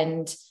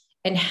and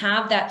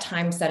have that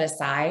time set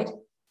aside,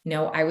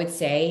 I would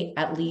say,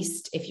 at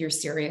least if you're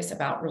serious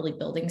about really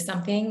building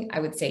something, I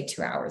would say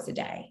 2 hours a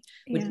day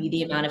would be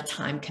the amount of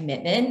time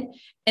commitment.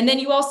 And then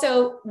you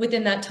also,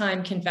 within that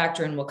time, can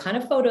factor in what kind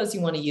of photos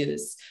you want to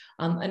use.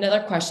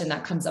 Another question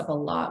that comes up a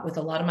lot with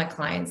a lot of my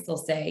clients, they'll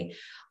say,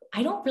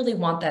 I don't really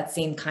want that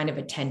same kind of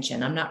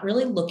attention. I'm not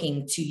really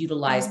looking to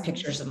utilize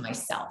pictures of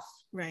myself.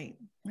 Right.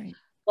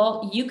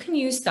 Well, you can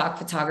use stock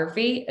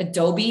photography.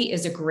 Adobe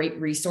is a great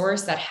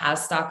resource that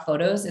has stock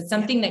photos. It's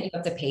something that you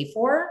have to pay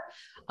for.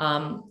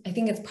 I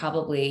think it's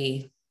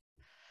probably,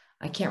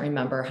 I can't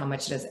remember how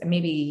much it is,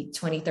 maybe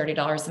 $20,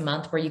 $30 a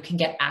month, where you can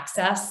get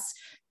access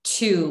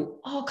to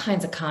all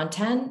kinds of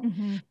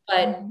content,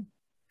 but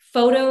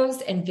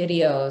photos and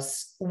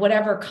videos,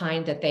 whatever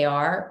kind that they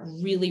are,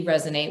 really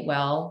resonate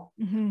well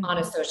on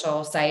a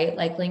social site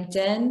like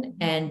LinkedIn,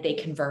 and they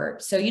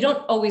convert. So you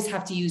don't always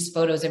have to use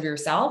photos of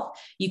yourself.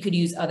 You could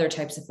use other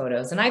types of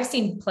photos. And I've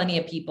seen plenty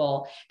of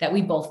people that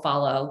we both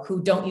follow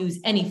who don't use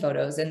any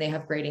photos, and they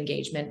have great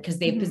engagement because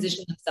they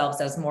position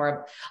themselves as more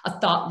of a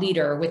thought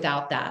leader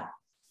without that.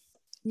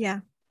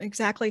 Yeah,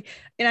 exactly.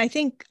 And I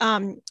think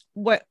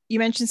what you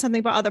mentioned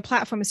something about other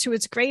platforms too,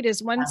 it's great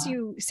is once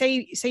you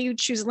say you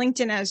choose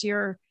LinkedIn as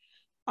your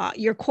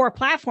core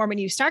platform and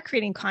you start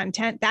creating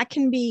content, that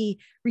can be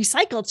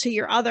recycled to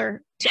your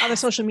other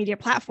social media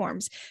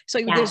platforms. So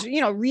there's,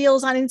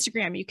 reels on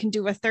Instagram, you can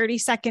do a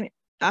 30-second,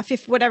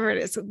 whatever it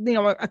is,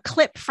 a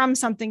clip from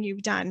something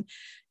you've done.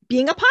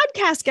 Being a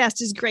podcast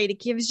guest is great.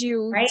 It gives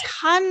you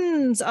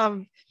tons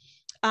of,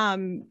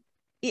 and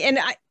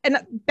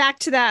back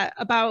to that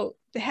about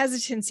the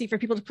hesitancy for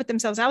people to put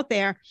themselves out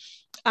there.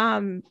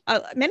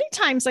 Many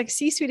times, like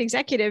C-suite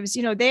executives,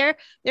 they're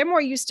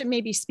more used to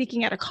maybe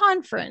speaking at a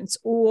conference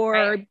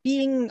or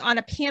being on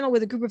a panel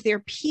with a group of their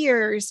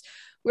peers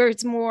where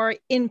it's more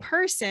in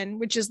person,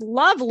 which is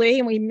lovely.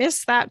 And we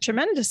miss that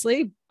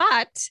tremendously.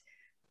 But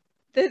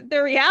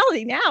the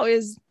reality now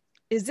is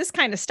this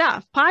kind of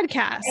stuff,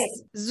 podcasts,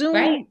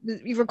 Zoom,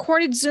 you've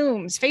recorded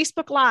Zooms,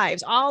 Facebook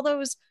Lives, all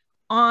those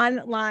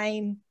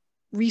online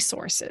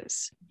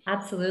resources.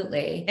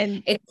 Absolutely.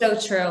 And it's so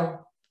true.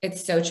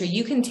 It's so true.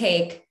 You can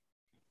take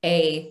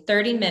a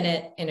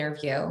 30-minute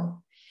interview,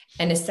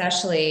 and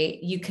essentially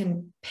you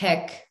can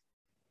pick,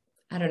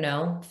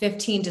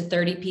 15 to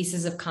 30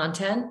 pieces of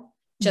content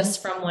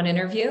just from one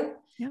interview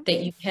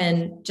that you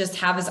can just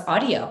have as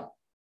audio.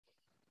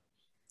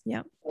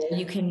 Yeah.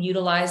 You can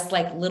utilize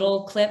like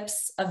little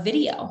clips of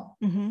video.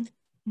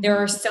 There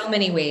are so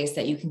many ways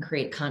that you can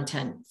create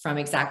content from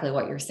exactly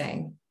what you're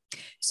saying.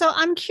 So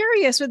I'm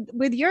curious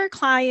with your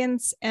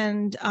clients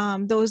and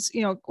those,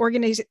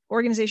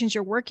 organizations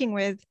you're working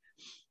with.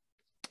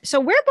 So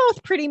we're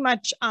both pretty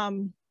much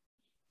like,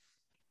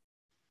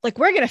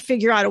 we're going to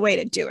figure out a way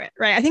to do it.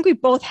 Right. I think we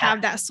both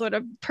have that sort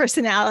of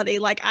personality.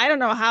 Like, I don't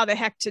know how the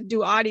heck to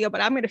do audio,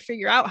 but I'm going to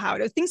figure out how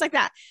to, things like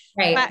that.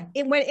 Right. But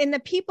in the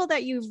people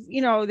that you've,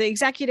 the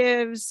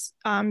executives,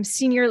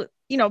 senior,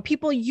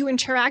 people you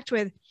interact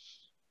with,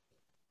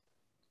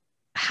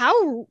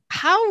 how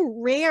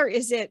rare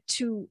is it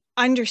to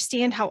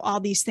understand how all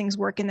these things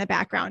work in the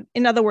background?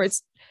 In other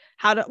words,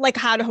 how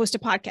to host a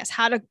podcast,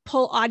 how to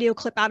pull audio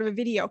clip out of a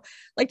video.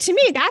 Like, to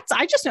me,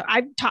 I just know,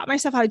 I've taught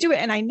myself how to do it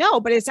and I know,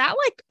 but is that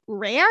like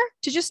rare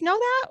to just know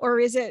that? Or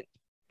is it?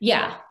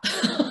 Yeah.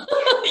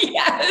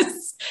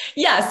 Yes.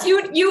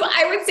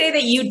 I would say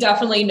that you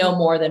definitely know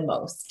more than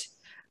most,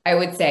 I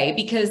would say,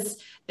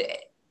 because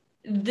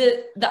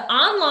the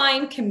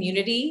online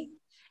community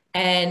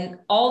and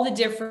all the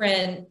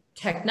different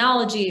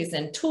technologies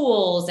and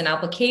tools and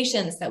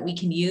applications that we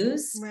can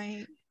use,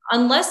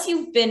 unless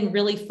you've been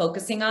really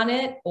focusing on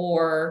it,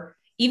 or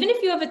even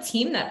if you have a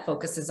team that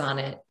focuses on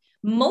it,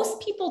 most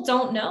people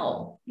don't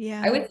know.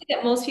 I would say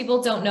that most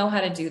people don't know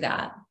how to do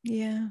that.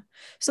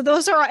 So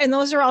those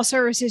are all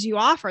services you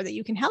offer that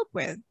you can help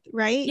with,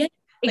 right? Yeah,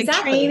 like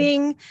exactly.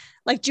 Training,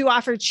 like, do you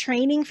offer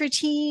training for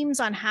teams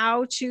on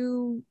how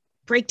to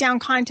break down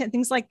content,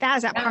 things like that?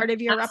 Is that part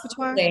of your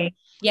repertoire?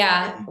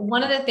 Yeah.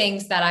 One of the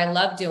things that I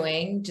love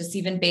doing, just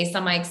even based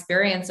on my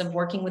experience of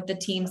working with the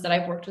teams that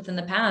I've worked with in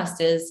the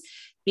past, is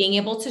being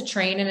able to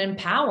train and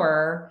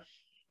empower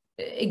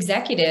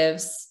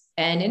executives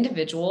and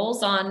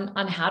individuals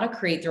on how to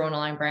create their own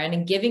online brand,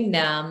 and giving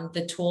them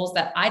the tools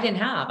that I didn't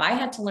have. I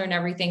had to learn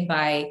everything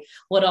by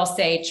what I'll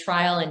say,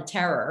 trial and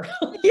terror.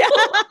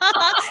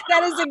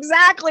 That is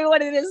exactly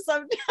what it is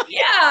sometimes.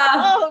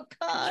 Oh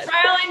God.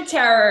 Trial and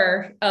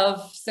terror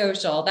of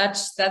social.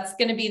 That's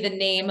going to be the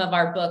name of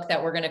our book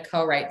that we're going to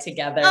co-write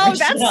together. Oh,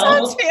 that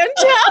sounds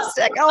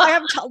fantastic. Oh, I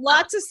have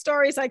lots of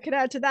stories I could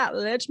add to that.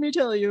 Let me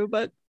tell you,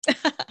 but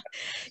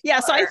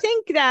so I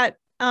think that,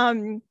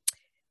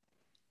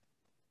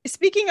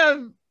 speaking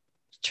of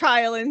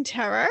trial and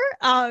terror,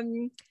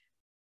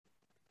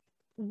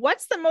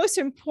 what's the most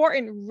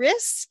important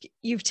risk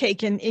you've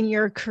taken in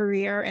your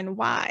career and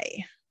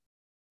why?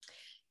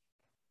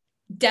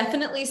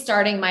 Definitely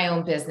starting my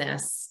own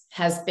business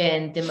has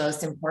been the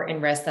most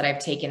important risk that I've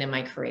taken in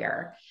my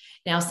career.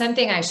 Now,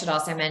 something I should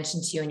also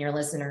mention to you and your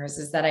listeners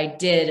is that I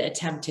did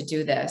attempt to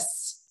do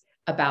this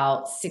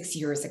about 6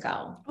 years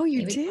ago. Oh,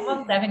 you did?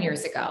 Almost 7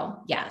 years ago.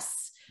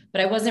 Yes.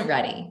 But I wasn't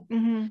ready.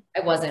 I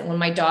wasn't. When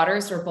my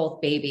daughters were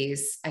both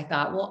babies, I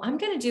thought, well, I'm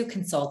going to do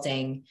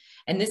consulting,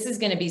 and this is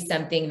going to be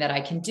something that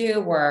I can do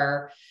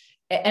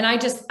and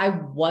I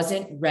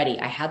wasn't ready.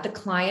 I had the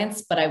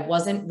clients, but I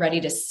wasn't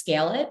ready to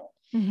scale it.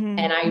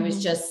 And I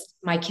was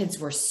my kids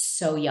were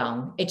so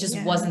young. It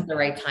just wasn't the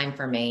right time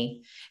for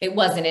me. It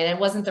wasn't, and it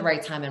wasn't the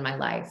right time in my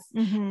life.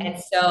 And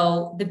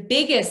so the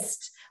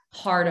biggest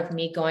part of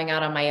me going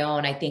out on my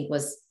own, I think,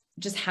 was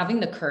just having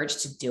the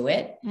courage to do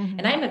it.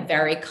 And I'm a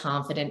very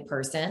confident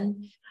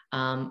person.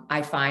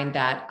 I find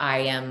that I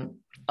am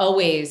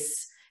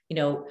always,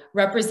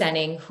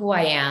 representing who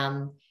I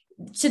am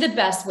to the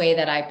best way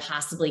that I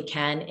possibly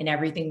can in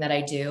everything that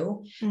I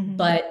do. Mm-hmm.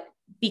 But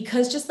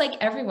because just like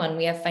everyone,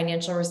 we have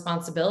financial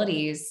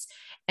responsibilities.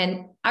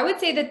 And I would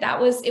say that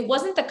it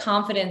wasn't the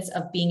confidence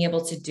of being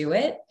able to do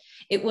it.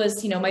 It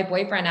was, my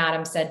boyfriend,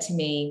 Adam, said to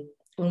me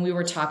when we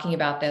were talking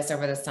about this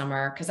over the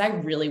summer, because I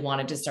really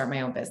wanted to start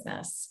my own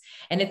business.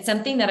 And it's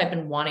something that I've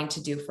been wanting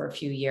to do for a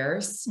few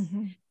years.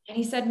 Mm-hmm. And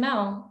he said,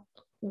 Mel,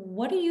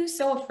 what are you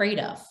so afraid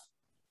of?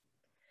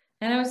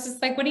 And I was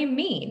just like, what do you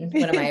mean?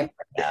 What am I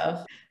afraid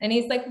of? And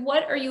he's like,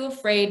 what are you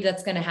afraid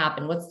that's going to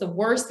happen? What's the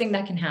worst thing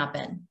that can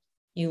happen?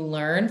 You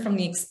learn from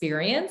the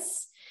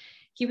experience.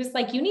 He was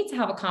like, you need to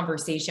have a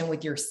conversation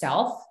with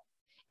yourself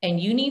and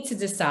you need to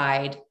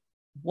decide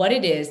what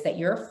it is that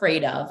you're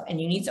afraid of and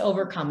you need to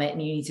overcome it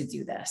and you need to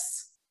do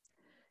this.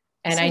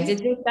 And I did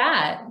just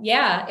that.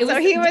 Yeah. He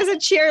was a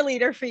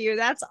cheerleader for you.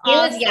 That's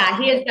awesome.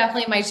 He is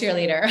definitely my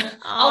cheerleader. Awesome.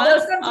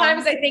 Although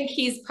sometimes I think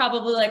he's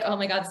probably like, oh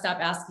my God, stop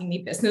asking me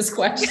business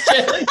questions.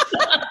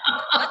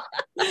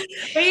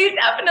 But he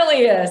definitely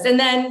is. And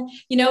then,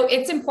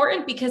 it's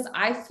important because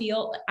I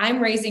feel I'm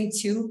raising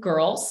 2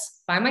 girls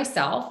by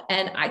myself.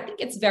 And I think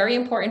it's very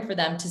important for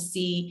them to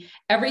see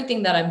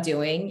everything that I'm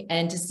doing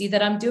and to see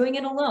that I'm doing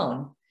it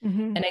alone.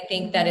 Mm-hmm. And I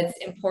think that it's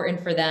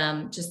important for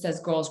them, just as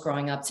girls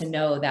growing up, to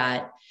know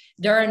that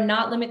there are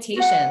not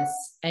limitations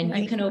and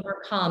you can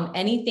overcome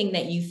anything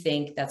that you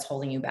think that's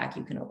holding you back.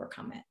 You can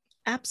overcome it.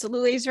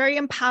 Absolutely. It's very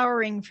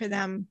empowering for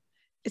them.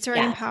 It's very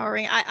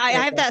empowering. I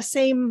have that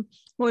same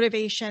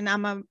motivation.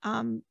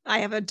 I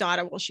have a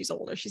daughter. Well, she's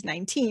older. She's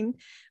 19.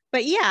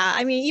 But yeah,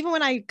 I mean, even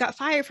when I got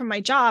fired from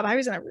my job, I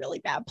was in a really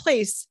bad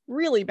place,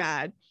 really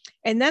bad.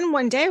 And then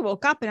one day I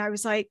woke up and I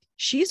was like,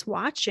 she's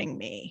watching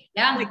me.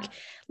 Yeah.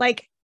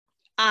 Like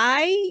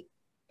I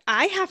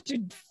have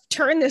to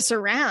turn this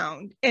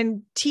around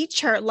and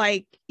teach her,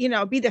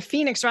 be the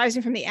phoenix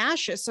rising from the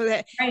ashes, so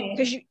that,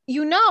 because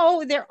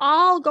they're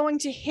all going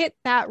to hit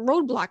that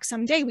roadblock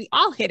someday. We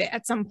all hit it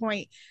at some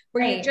point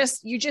where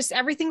you just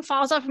everything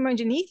falls out from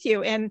underneath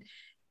you. And,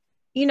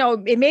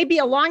 it may be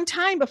a long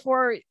time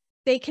before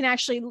they can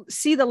actually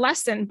see the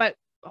lesson, but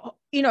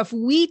if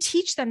we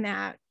teach them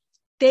that,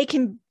 they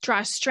can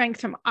draw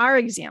strength from our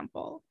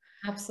example.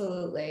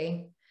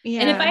 Absolutely.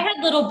 Yeah. And if I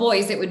had little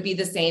boys, it would be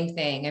the same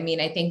thing. I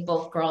mean, I think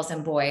both girls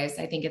and boys,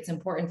 I think it's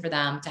important for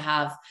them to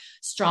have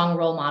strong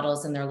role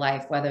models in their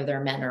life, whether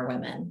they're men or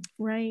women.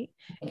 Right.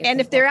 And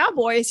if they're our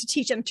boys, to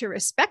teach them to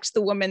respect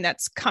the woman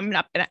that's coming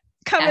up and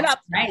powerful.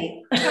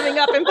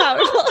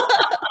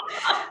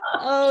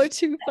 Oh,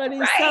 too funny.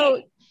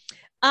 Right.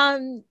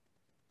 So,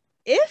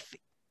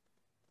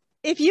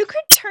 if you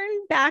could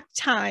turn back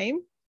time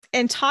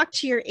and talk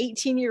to your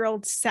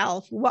 18-year-old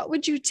self, what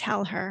would you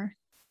tell her?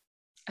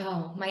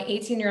 Oh, my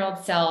 18-year-old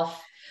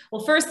self.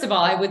 Well, first of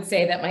all, I would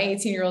say that my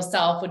 18-year-old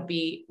self would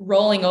be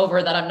rolling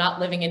over that I'm not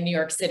living in New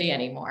York City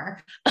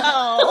anymore.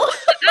 Oh,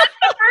 that's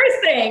the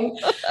first thing.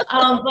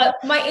 But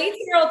my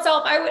 18-year-old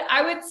self,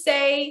 I would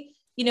say,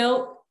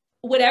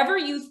 whatever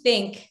you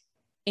think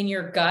in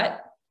your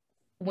gut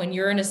when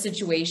you're in a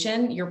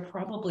situation, you're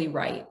probably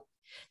right.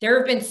 There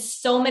have been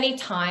so many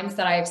times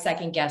that I have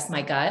second guessed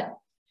my gut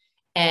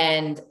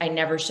and I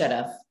never should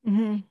have.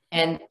 Mm-hmm.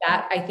 And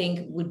that, I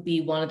think, would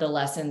be one of the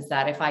lessons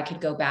that if I could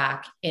go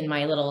back in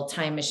my little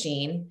time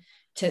machine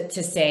to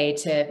say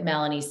to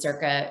Melanie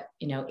circa,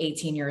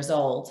 18 years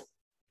old,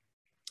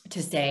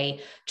 to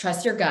say,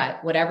 trust your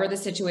gut, whatever the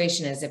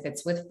situation is, if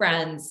it's with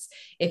friends,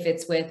 if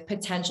it's with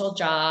potential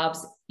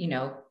jobs,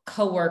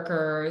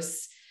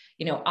 coworkers,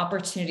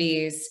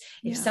 opportunities,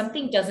 if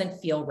something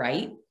doesn't feel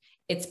right,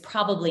 it's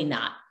probably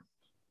not.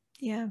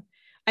 Yeah,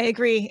 I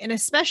agree. And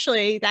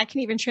especially that can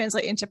even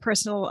translate into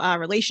personal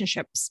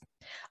relationships.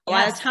 A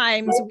lot of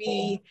times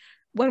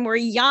when we're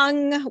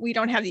young, we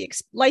don't have the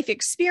life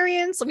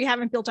experience. We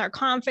haven't built our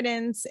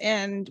confidence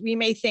and we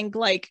may think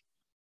like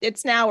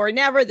it's now or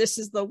never, this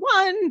is the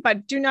one,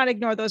 but do not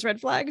ignore those red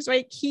flags,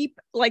 right?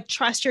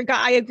 Trust your gut.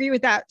 I agree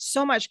with that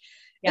so much.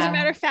 As a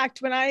matter of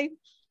fact, when I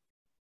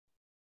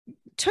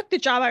took the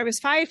job I was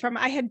fired from,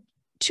 I had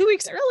 2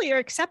 weeks earlier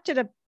accepted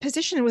a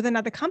position with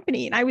another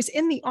company and I was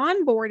in the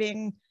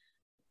onboarding.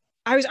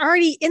 I was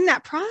already in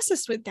that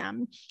process with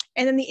them.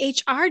 And then the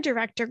HR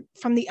director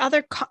from the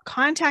other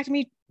contacted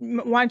me,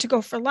 wanted to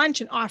go for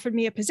lunch and offered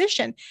me a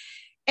position.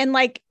 And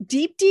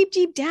deep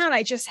down,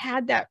 I just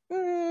had that,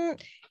 and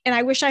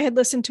I wish I had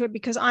listened to it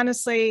because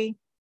honestly,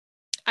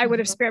 I would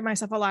have spared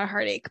myself a lot of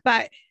heartache,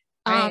 but,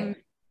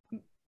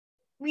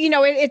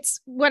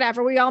 it's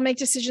whatever. We all make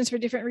decisions for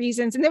different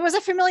reasons. And there was a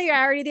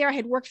familiarity there. I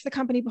had worked for the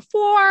company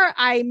before.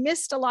 I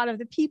missed a lot of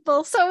the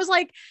people. So it was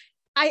like,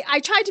 I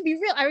tried to be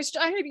real. I was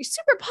trying to be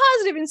super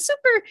positive and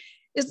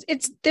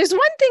there's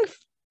one thing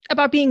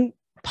about being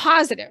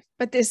positive,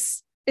 but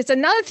it's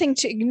another thing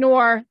to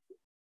ignore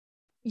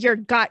your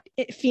gut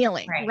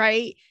feeling,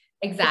 right?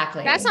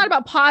 Exactly. That's not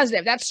about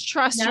positive. That's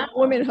trust your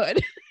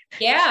womanhood.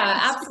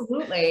 Yeah,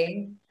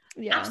 absolutely.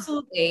 Yeah.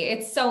 Absolutely.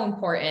 It's so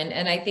important.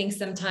 And I think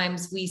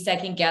sometimes we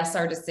second guess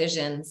our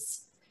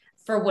decisions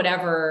for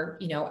whatever,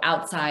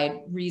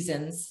 outside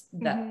reasons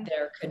that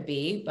there could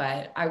be.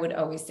 But I would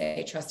always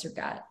say, trust your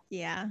gut.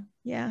 Yeah.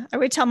 Yeah. I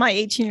would tell my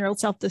 18-year-old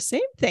self the same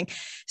thing.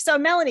 So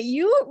Melanie,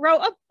 you wrote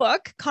a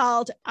book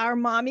called Our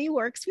Mommy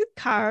Works with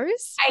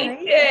Cars. I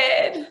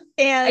did.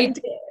 And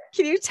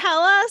can you tell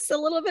us a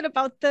little bit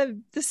about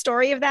the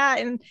story of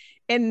that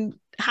and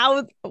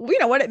how,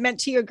 what it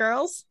meant to your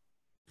girls?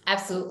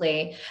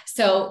 Absolutely.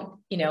 So,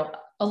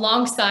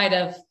 alongside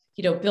of,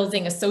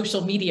 building a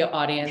social media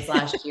audience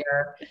last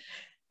year,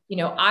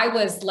 I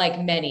was like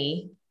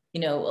many, a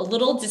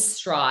little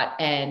distraught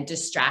and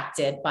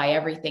distracted by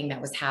everything that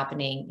was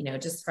happening,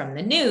 just from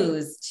the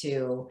news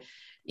to,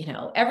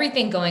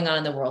 everything going on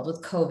in the world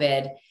with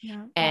COVID.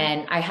 Yeah.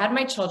 And I had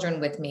my children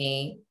with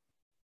me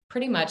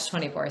pretty much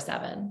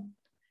 24/7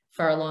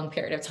 for a long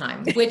period of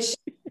time, which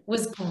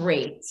was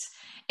great.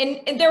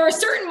 And there were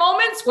certain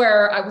moments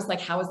where I was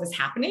like, how is this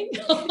happening?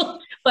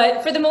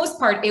 But for the most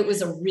part, it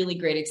was a really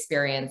great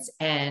experience.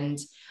 And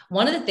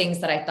one of the things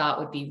that I thought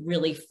would be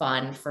really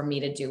fun for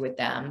me to do with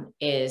them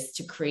is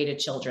to create a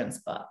children's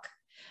book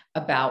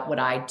about what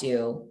I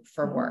do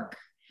for work.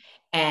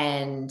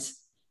 And,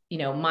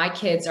 my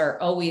kids are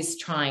always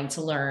trying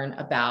to learn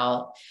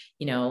about,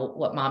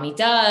 what mommy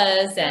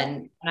does.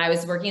 And when I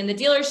was working in the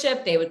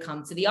dealership, they would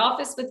come to the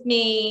office with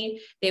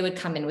me. They would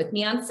come in with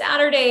me on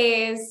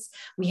Saturdays.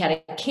 We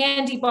had a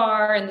candy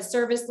bar in the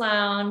service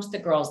lounge. The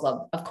girls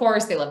of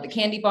course, they loved the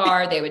candy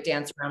bar. They would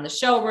dance around the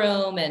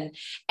showroom, and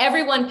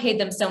everyone paid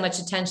them so much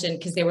attention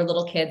because they were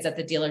little kids at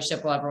the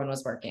dealership while everyone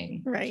was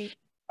working. Right.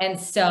 And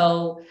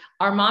so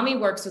Our Mommy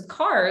Works with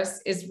Cars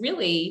is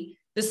really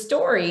the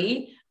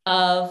story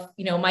of,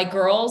 my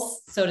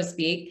girls, so to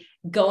speak,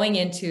 going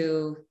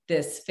into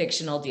this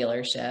fictional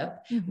dealership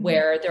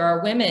where there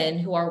are women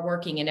who are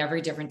working in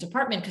every different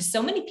department, because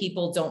so many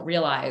people don't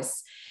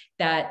realize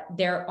that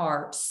there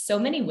are so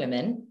many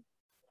women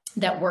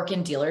that work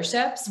in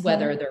dealerships,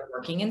 whether they're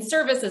working in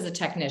service as a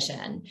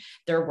technician,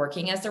 they're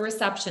working as a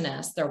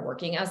receptionist, they're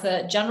working as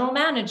a general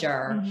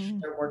manager,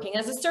 they're working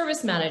as a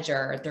service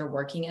manager, they're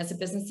working as a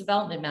business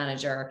development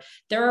manager.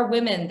 There are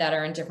women that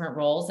are in different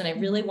roles. And I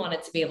really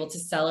wanted to be able to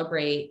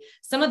celebrate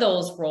some of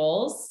those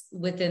roles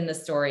within the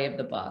story of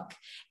the book.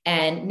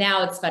 And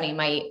now it's funny,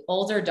 my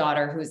older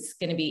daughter, who's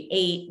going to be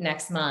 8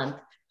 next month,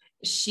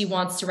 she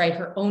wants to write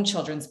her own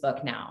children's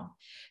book now.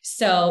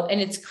 So,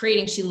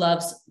 and she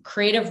loves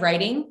creative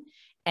writing,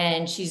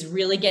 and she's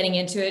really getting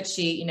into it.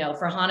 She,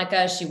 for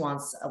Hanukkah, she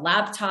wants a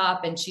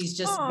laptop, and she's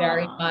just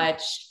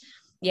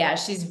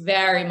she's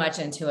very much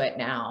into it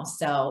now.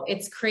 So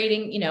it's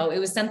creating, it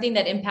was something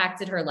that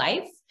impacted her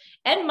life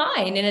and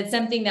mine. And it's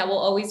something that we'll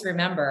always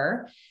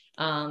remember,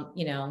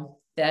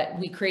 that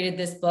we created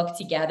this book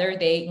together.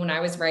 When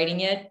I was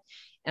writing it,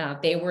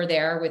 they were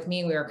there with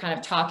me. We were kind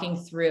of talking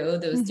through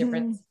those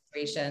different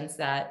situations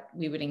that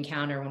we would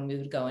encounter when we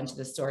would go into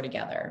the store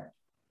together.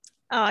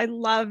 Oh, I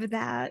love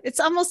that. It's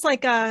almost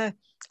like a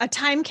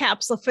time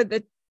capsule for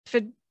the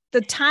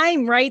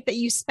time, right, that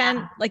you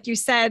spent, like you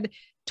said,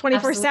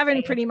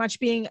 24/7 pretty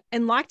much being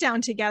in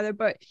lockdown together,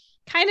 but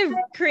kind of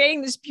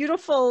creating this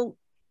beautiful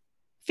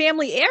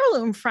family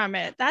heirloom from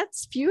it.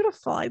 That's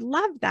beautiful. I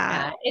love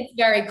that. Yeah, it's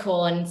very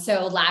cool. And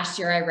so last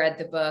year I read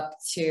the book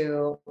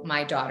to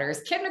my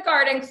daughter's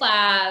kindergarten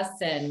class,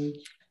 and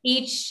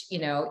each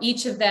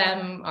of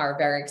them are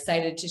very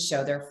excited to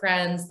show their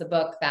friends the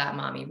book that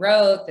mommy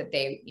wrote, that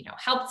they,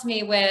 helped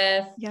me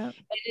with. Yeah. And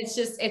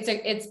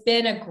it's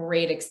been a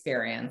great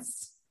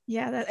experience.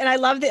 Yeah. And I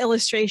love the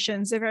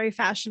illustrations. They're very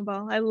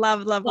fashionable. I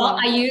love.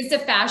 I used a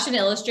fashion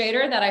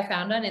illustrator that I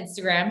found on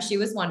Instagram. She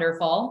was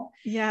wonderful.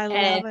 Yeah.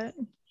 I love it.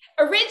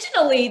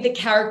 Originally the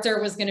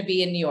character was going to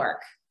be in New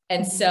York.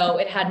 And so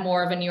it had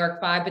more of a New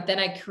York vibe, but then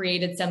I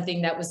created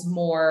something that was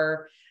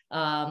more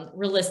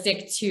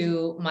realistic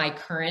to my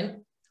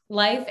current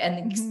life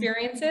and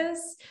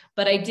experiences,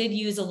 but I did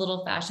use a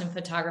little fashion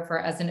photographer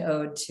as an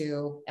ode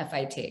to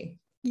FIT.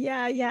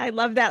 Yeah. I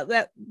love that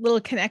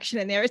little connection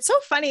in there. It's so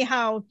funny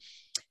how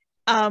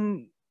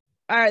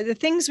are the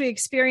things we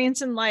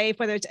experience in life,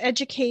 whether it's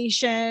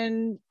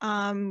education,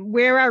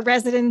 where our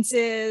residence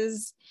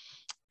is,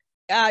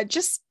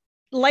 just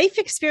life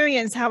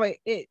experience, how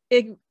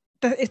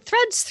it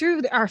threads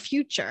through our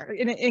future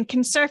and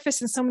can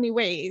surface in so many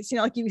ways.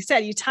 Like you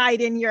said, you tied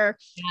in your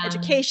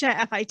education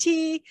at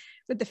FIT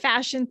with the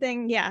fashion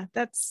thing. Yeah,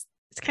 it's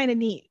kind of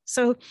neat.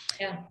 So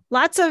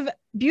lots of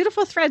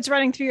beautiful threads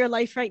running through your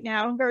life right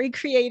now. Very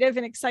creative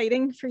and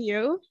exciting for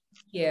you.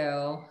 Thank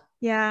you.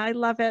 Yeah, I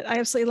love it. I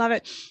absolutely love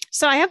it.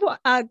 So I have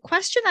a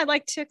question I'd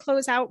like to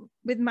close out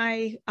with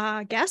my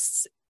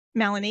guests,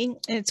 Melanie.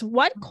 And it's,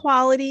 what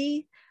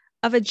quality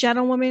of a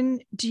gentlewoman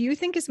do you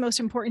think is most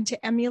important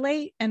to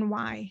emulate, and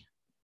why?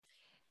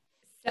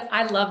 So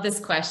I love this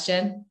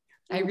question.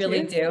 I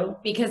really do,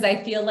 because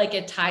I feel like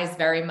it ties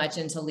very much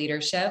into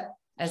leadership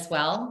as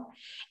well.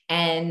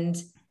 And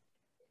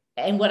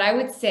what I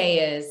would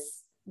say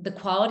is the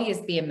quality is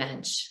be a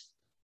mensch.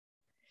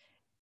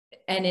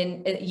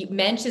 And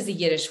mensch is a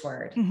Yiddish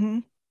word.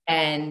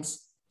 And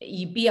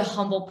you be a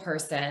humble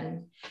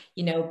person,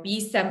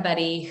 be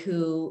somebody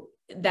who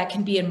that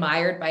can be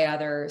admired by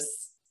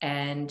others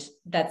and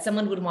that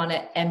someone would want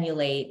to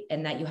emulate,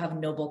 and that you have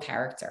noble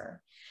character.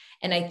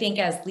 And I think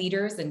as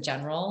leaders in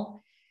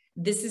general,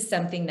 this is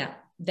something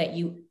that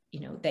you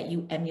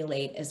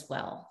emulate as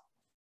well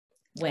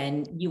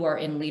when you are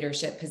in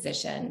leadership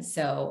positions.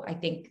 So I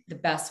think the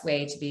best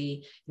way to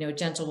be, a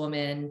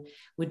gentlewoman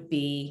would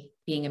be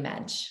being a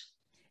mensch.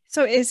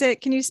 So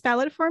can you spell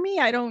it for me?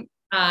 I don't.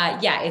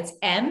 Yeah, it's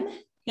MENCH.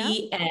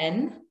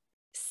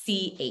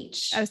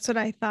 That's what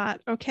I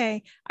thought.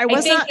 Okay.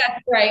 That's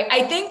right.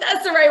 I think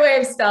that's the right way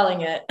of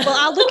spelling it. Well,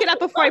 I'll look it up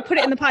before I put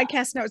it in the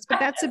podcast notes, but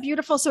that's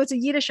so it's a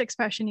Yiddish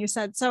expression you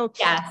said. So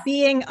yes.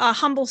 Being a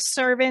humble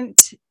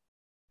servant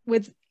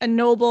with a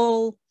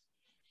noble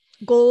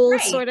goal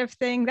sort of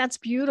thing. That's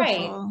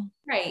beautiful.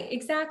 Right.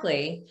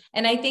 Exactly.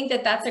 And I think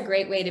that that's a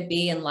great way to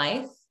be in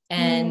life,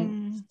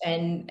 and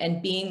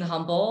being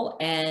humble,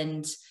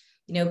 and,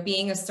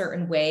 being a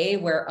certain way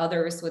where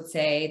others would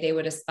say they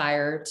would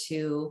aspire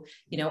to,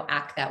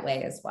 act that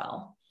way as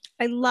well.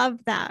 I love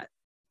that.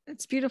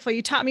 It's beautiful.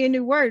 You taught me a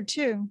new word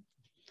too.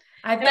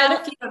 I've got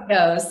a few of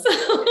those.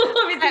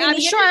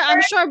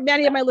 I'm sure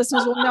many of my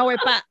listeners will know it,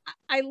 but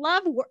I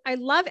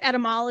love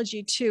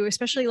etymology too,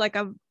 especially like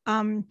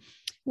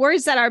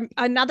words that are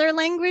another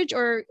language,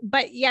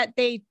 but yet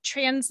they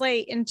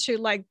translate into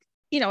like,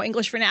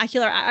 English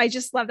vernacular. I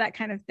just love that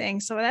kind of thing.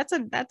 So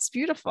that's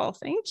beautiful.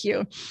 Thank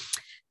you.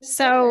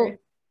 So,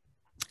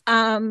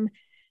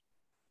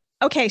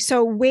 okay.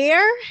 So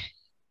where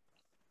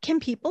can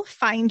people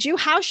find you?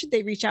 How should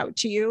they reach out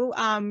to you?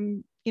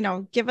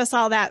 Give us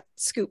all that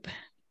scoop.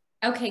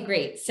 Okay,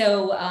 great.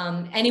 So,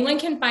 anyone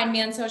can find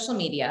me on social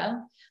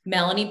media,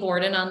 Melanie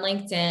Borden on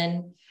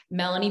LinkedIn,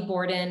 Melanie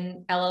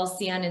Borden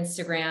LLC on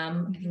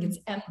Instagram. I think it's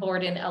M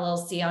Borden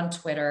LLC on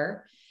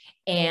Twitter.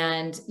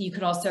 And you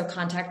could also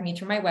contact me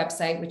through my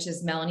website, which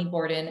is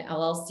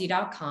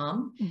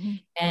melaniebordenllc.com.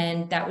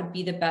 And that would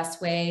be the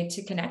best way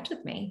to connect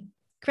with me.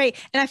 Great.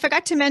 And I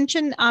forgot to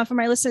mention for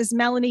my listeners,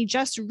 Melanie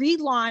just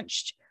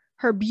relaunched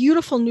her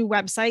beautiful new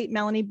website,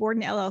 Melanie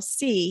Borden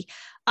LLC,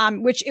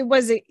 which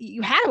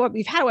we've had a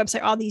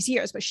website all these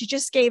years, but she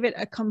just gave it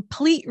a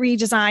complete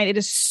redesign. It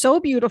is so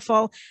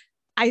beautiful.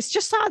 I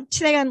just saw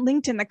today on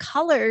LinkedIn, the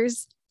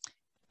colors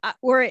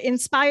were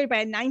inspired by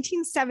a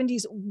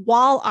 1970s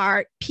wall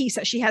art piece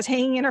that she has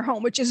hanging in her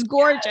home, which is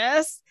gorgeous.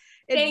 Yes.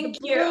 It's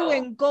blue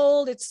and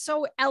gold. It's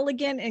so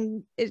elegant.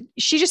 And you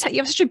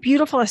have such a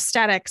beautiful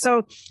aesthetic.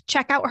 So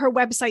check out her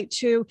website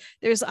too.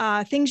 There's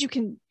things you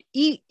can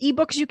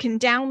ebooks you can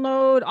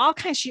download, all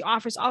kinds. She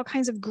offers all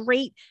kinds of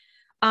great,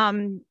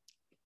 very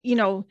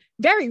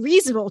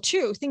reasonable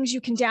too, things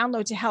you can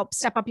download to help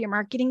step up your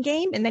marketing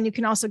game. And then you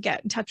can also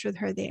get in touch with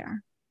her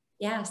there.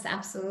 Yes,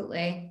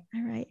 absolutely.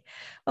 All right.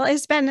 Well,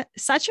 it's been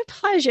such a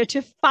pleasure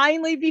to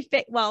finally be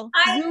Zoom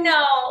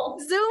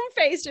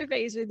face to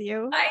face with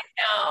you. I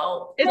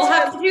know. We'll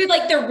have to do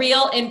like the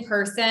real in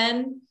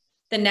person.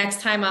 The next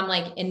time I'm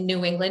like in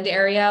New England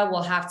area,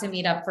 we'll have to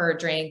meet up for a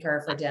drink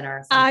or for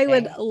dinner. I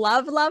would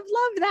love that.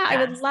 Yes. I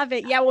would love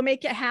it. Yeah, we'll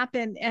make it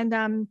happen.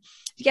 And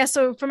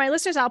so for my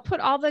listeners, I'll put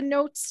all the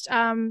notes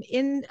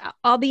in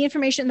all the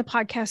information in the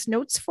podcast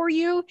notes for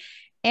you.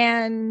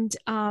 And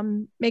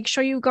make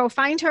sure you go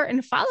find her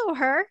and follow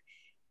her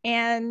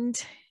and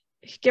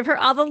give her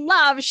all the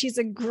love. She's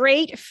a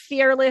great,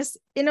 fearless,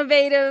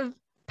 innovative,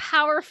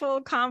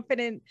 powerful,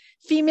 confident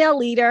female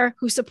leader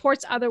who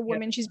supports other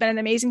women. Yep. She's been an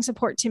amazing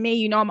support to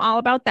me. I'm all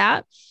about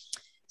that.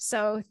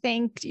 So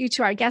thank you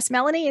to our guest,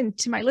 Melanie, and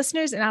to my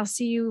listeners. And I'll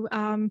see you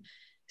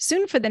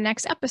soon for the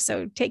next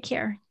episode. Take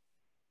care.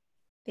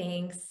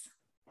 Thanks.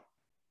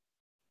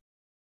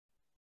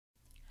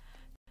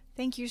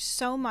 Thank you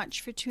so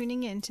much for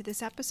tuning in to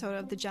this episode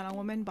of the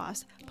Gentlewoman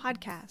Boss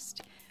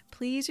podcast.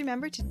 Please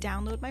remember to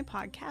download my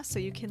podcast so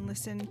you can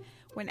listen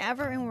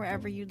whenever and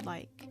wherever you'd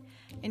like.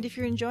 And if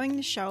you're enjoying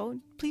the show,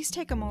 please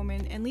take a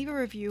moment and leave a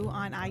review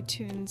on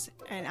iTunes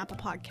and Apple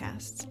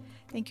Podcasts.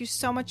 Thank you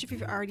so much if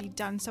you've already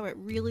done so. It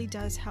really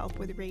does help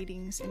with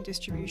ratings and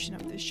distribution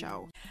of the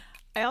show.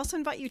 I also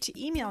invite you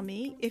to email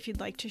me if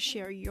you'd like to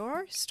share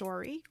your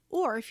story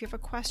or if you have a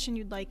question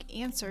you'd like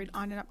answered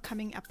on an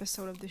upcoming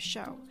episode of the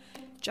show.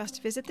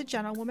 Just visit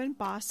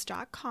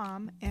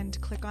thegentlewomanboss.com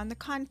and click on the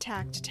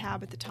contact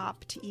tab at the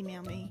top to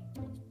email me.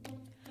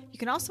 You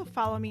can also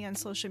follow me on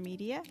social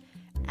media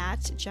at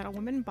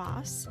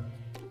gentlewomanboss.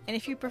 And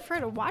if you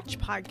prefer to watch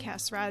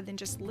podcasts rather than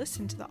just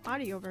listen to the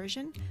audio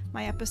version,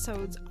 my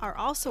episodes are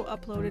also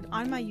uploaded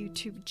on my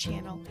YouTube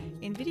channel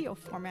in video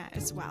format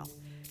as well.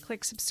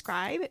 Click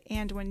subscribe,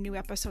 and when new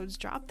episodes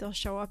drop, they'll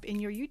show up in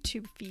your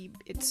YouTube feed.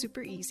 It's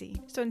super easy.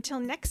 So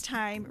until next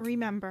time,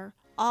 remember,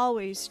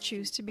 always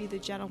choose to be the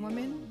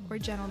gentlewoman or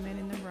gentleman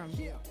in the room.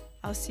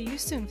 I'll see you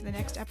soon for the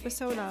next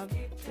episode of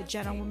the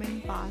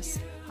Gentlewoman Boss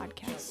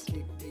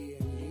podcast.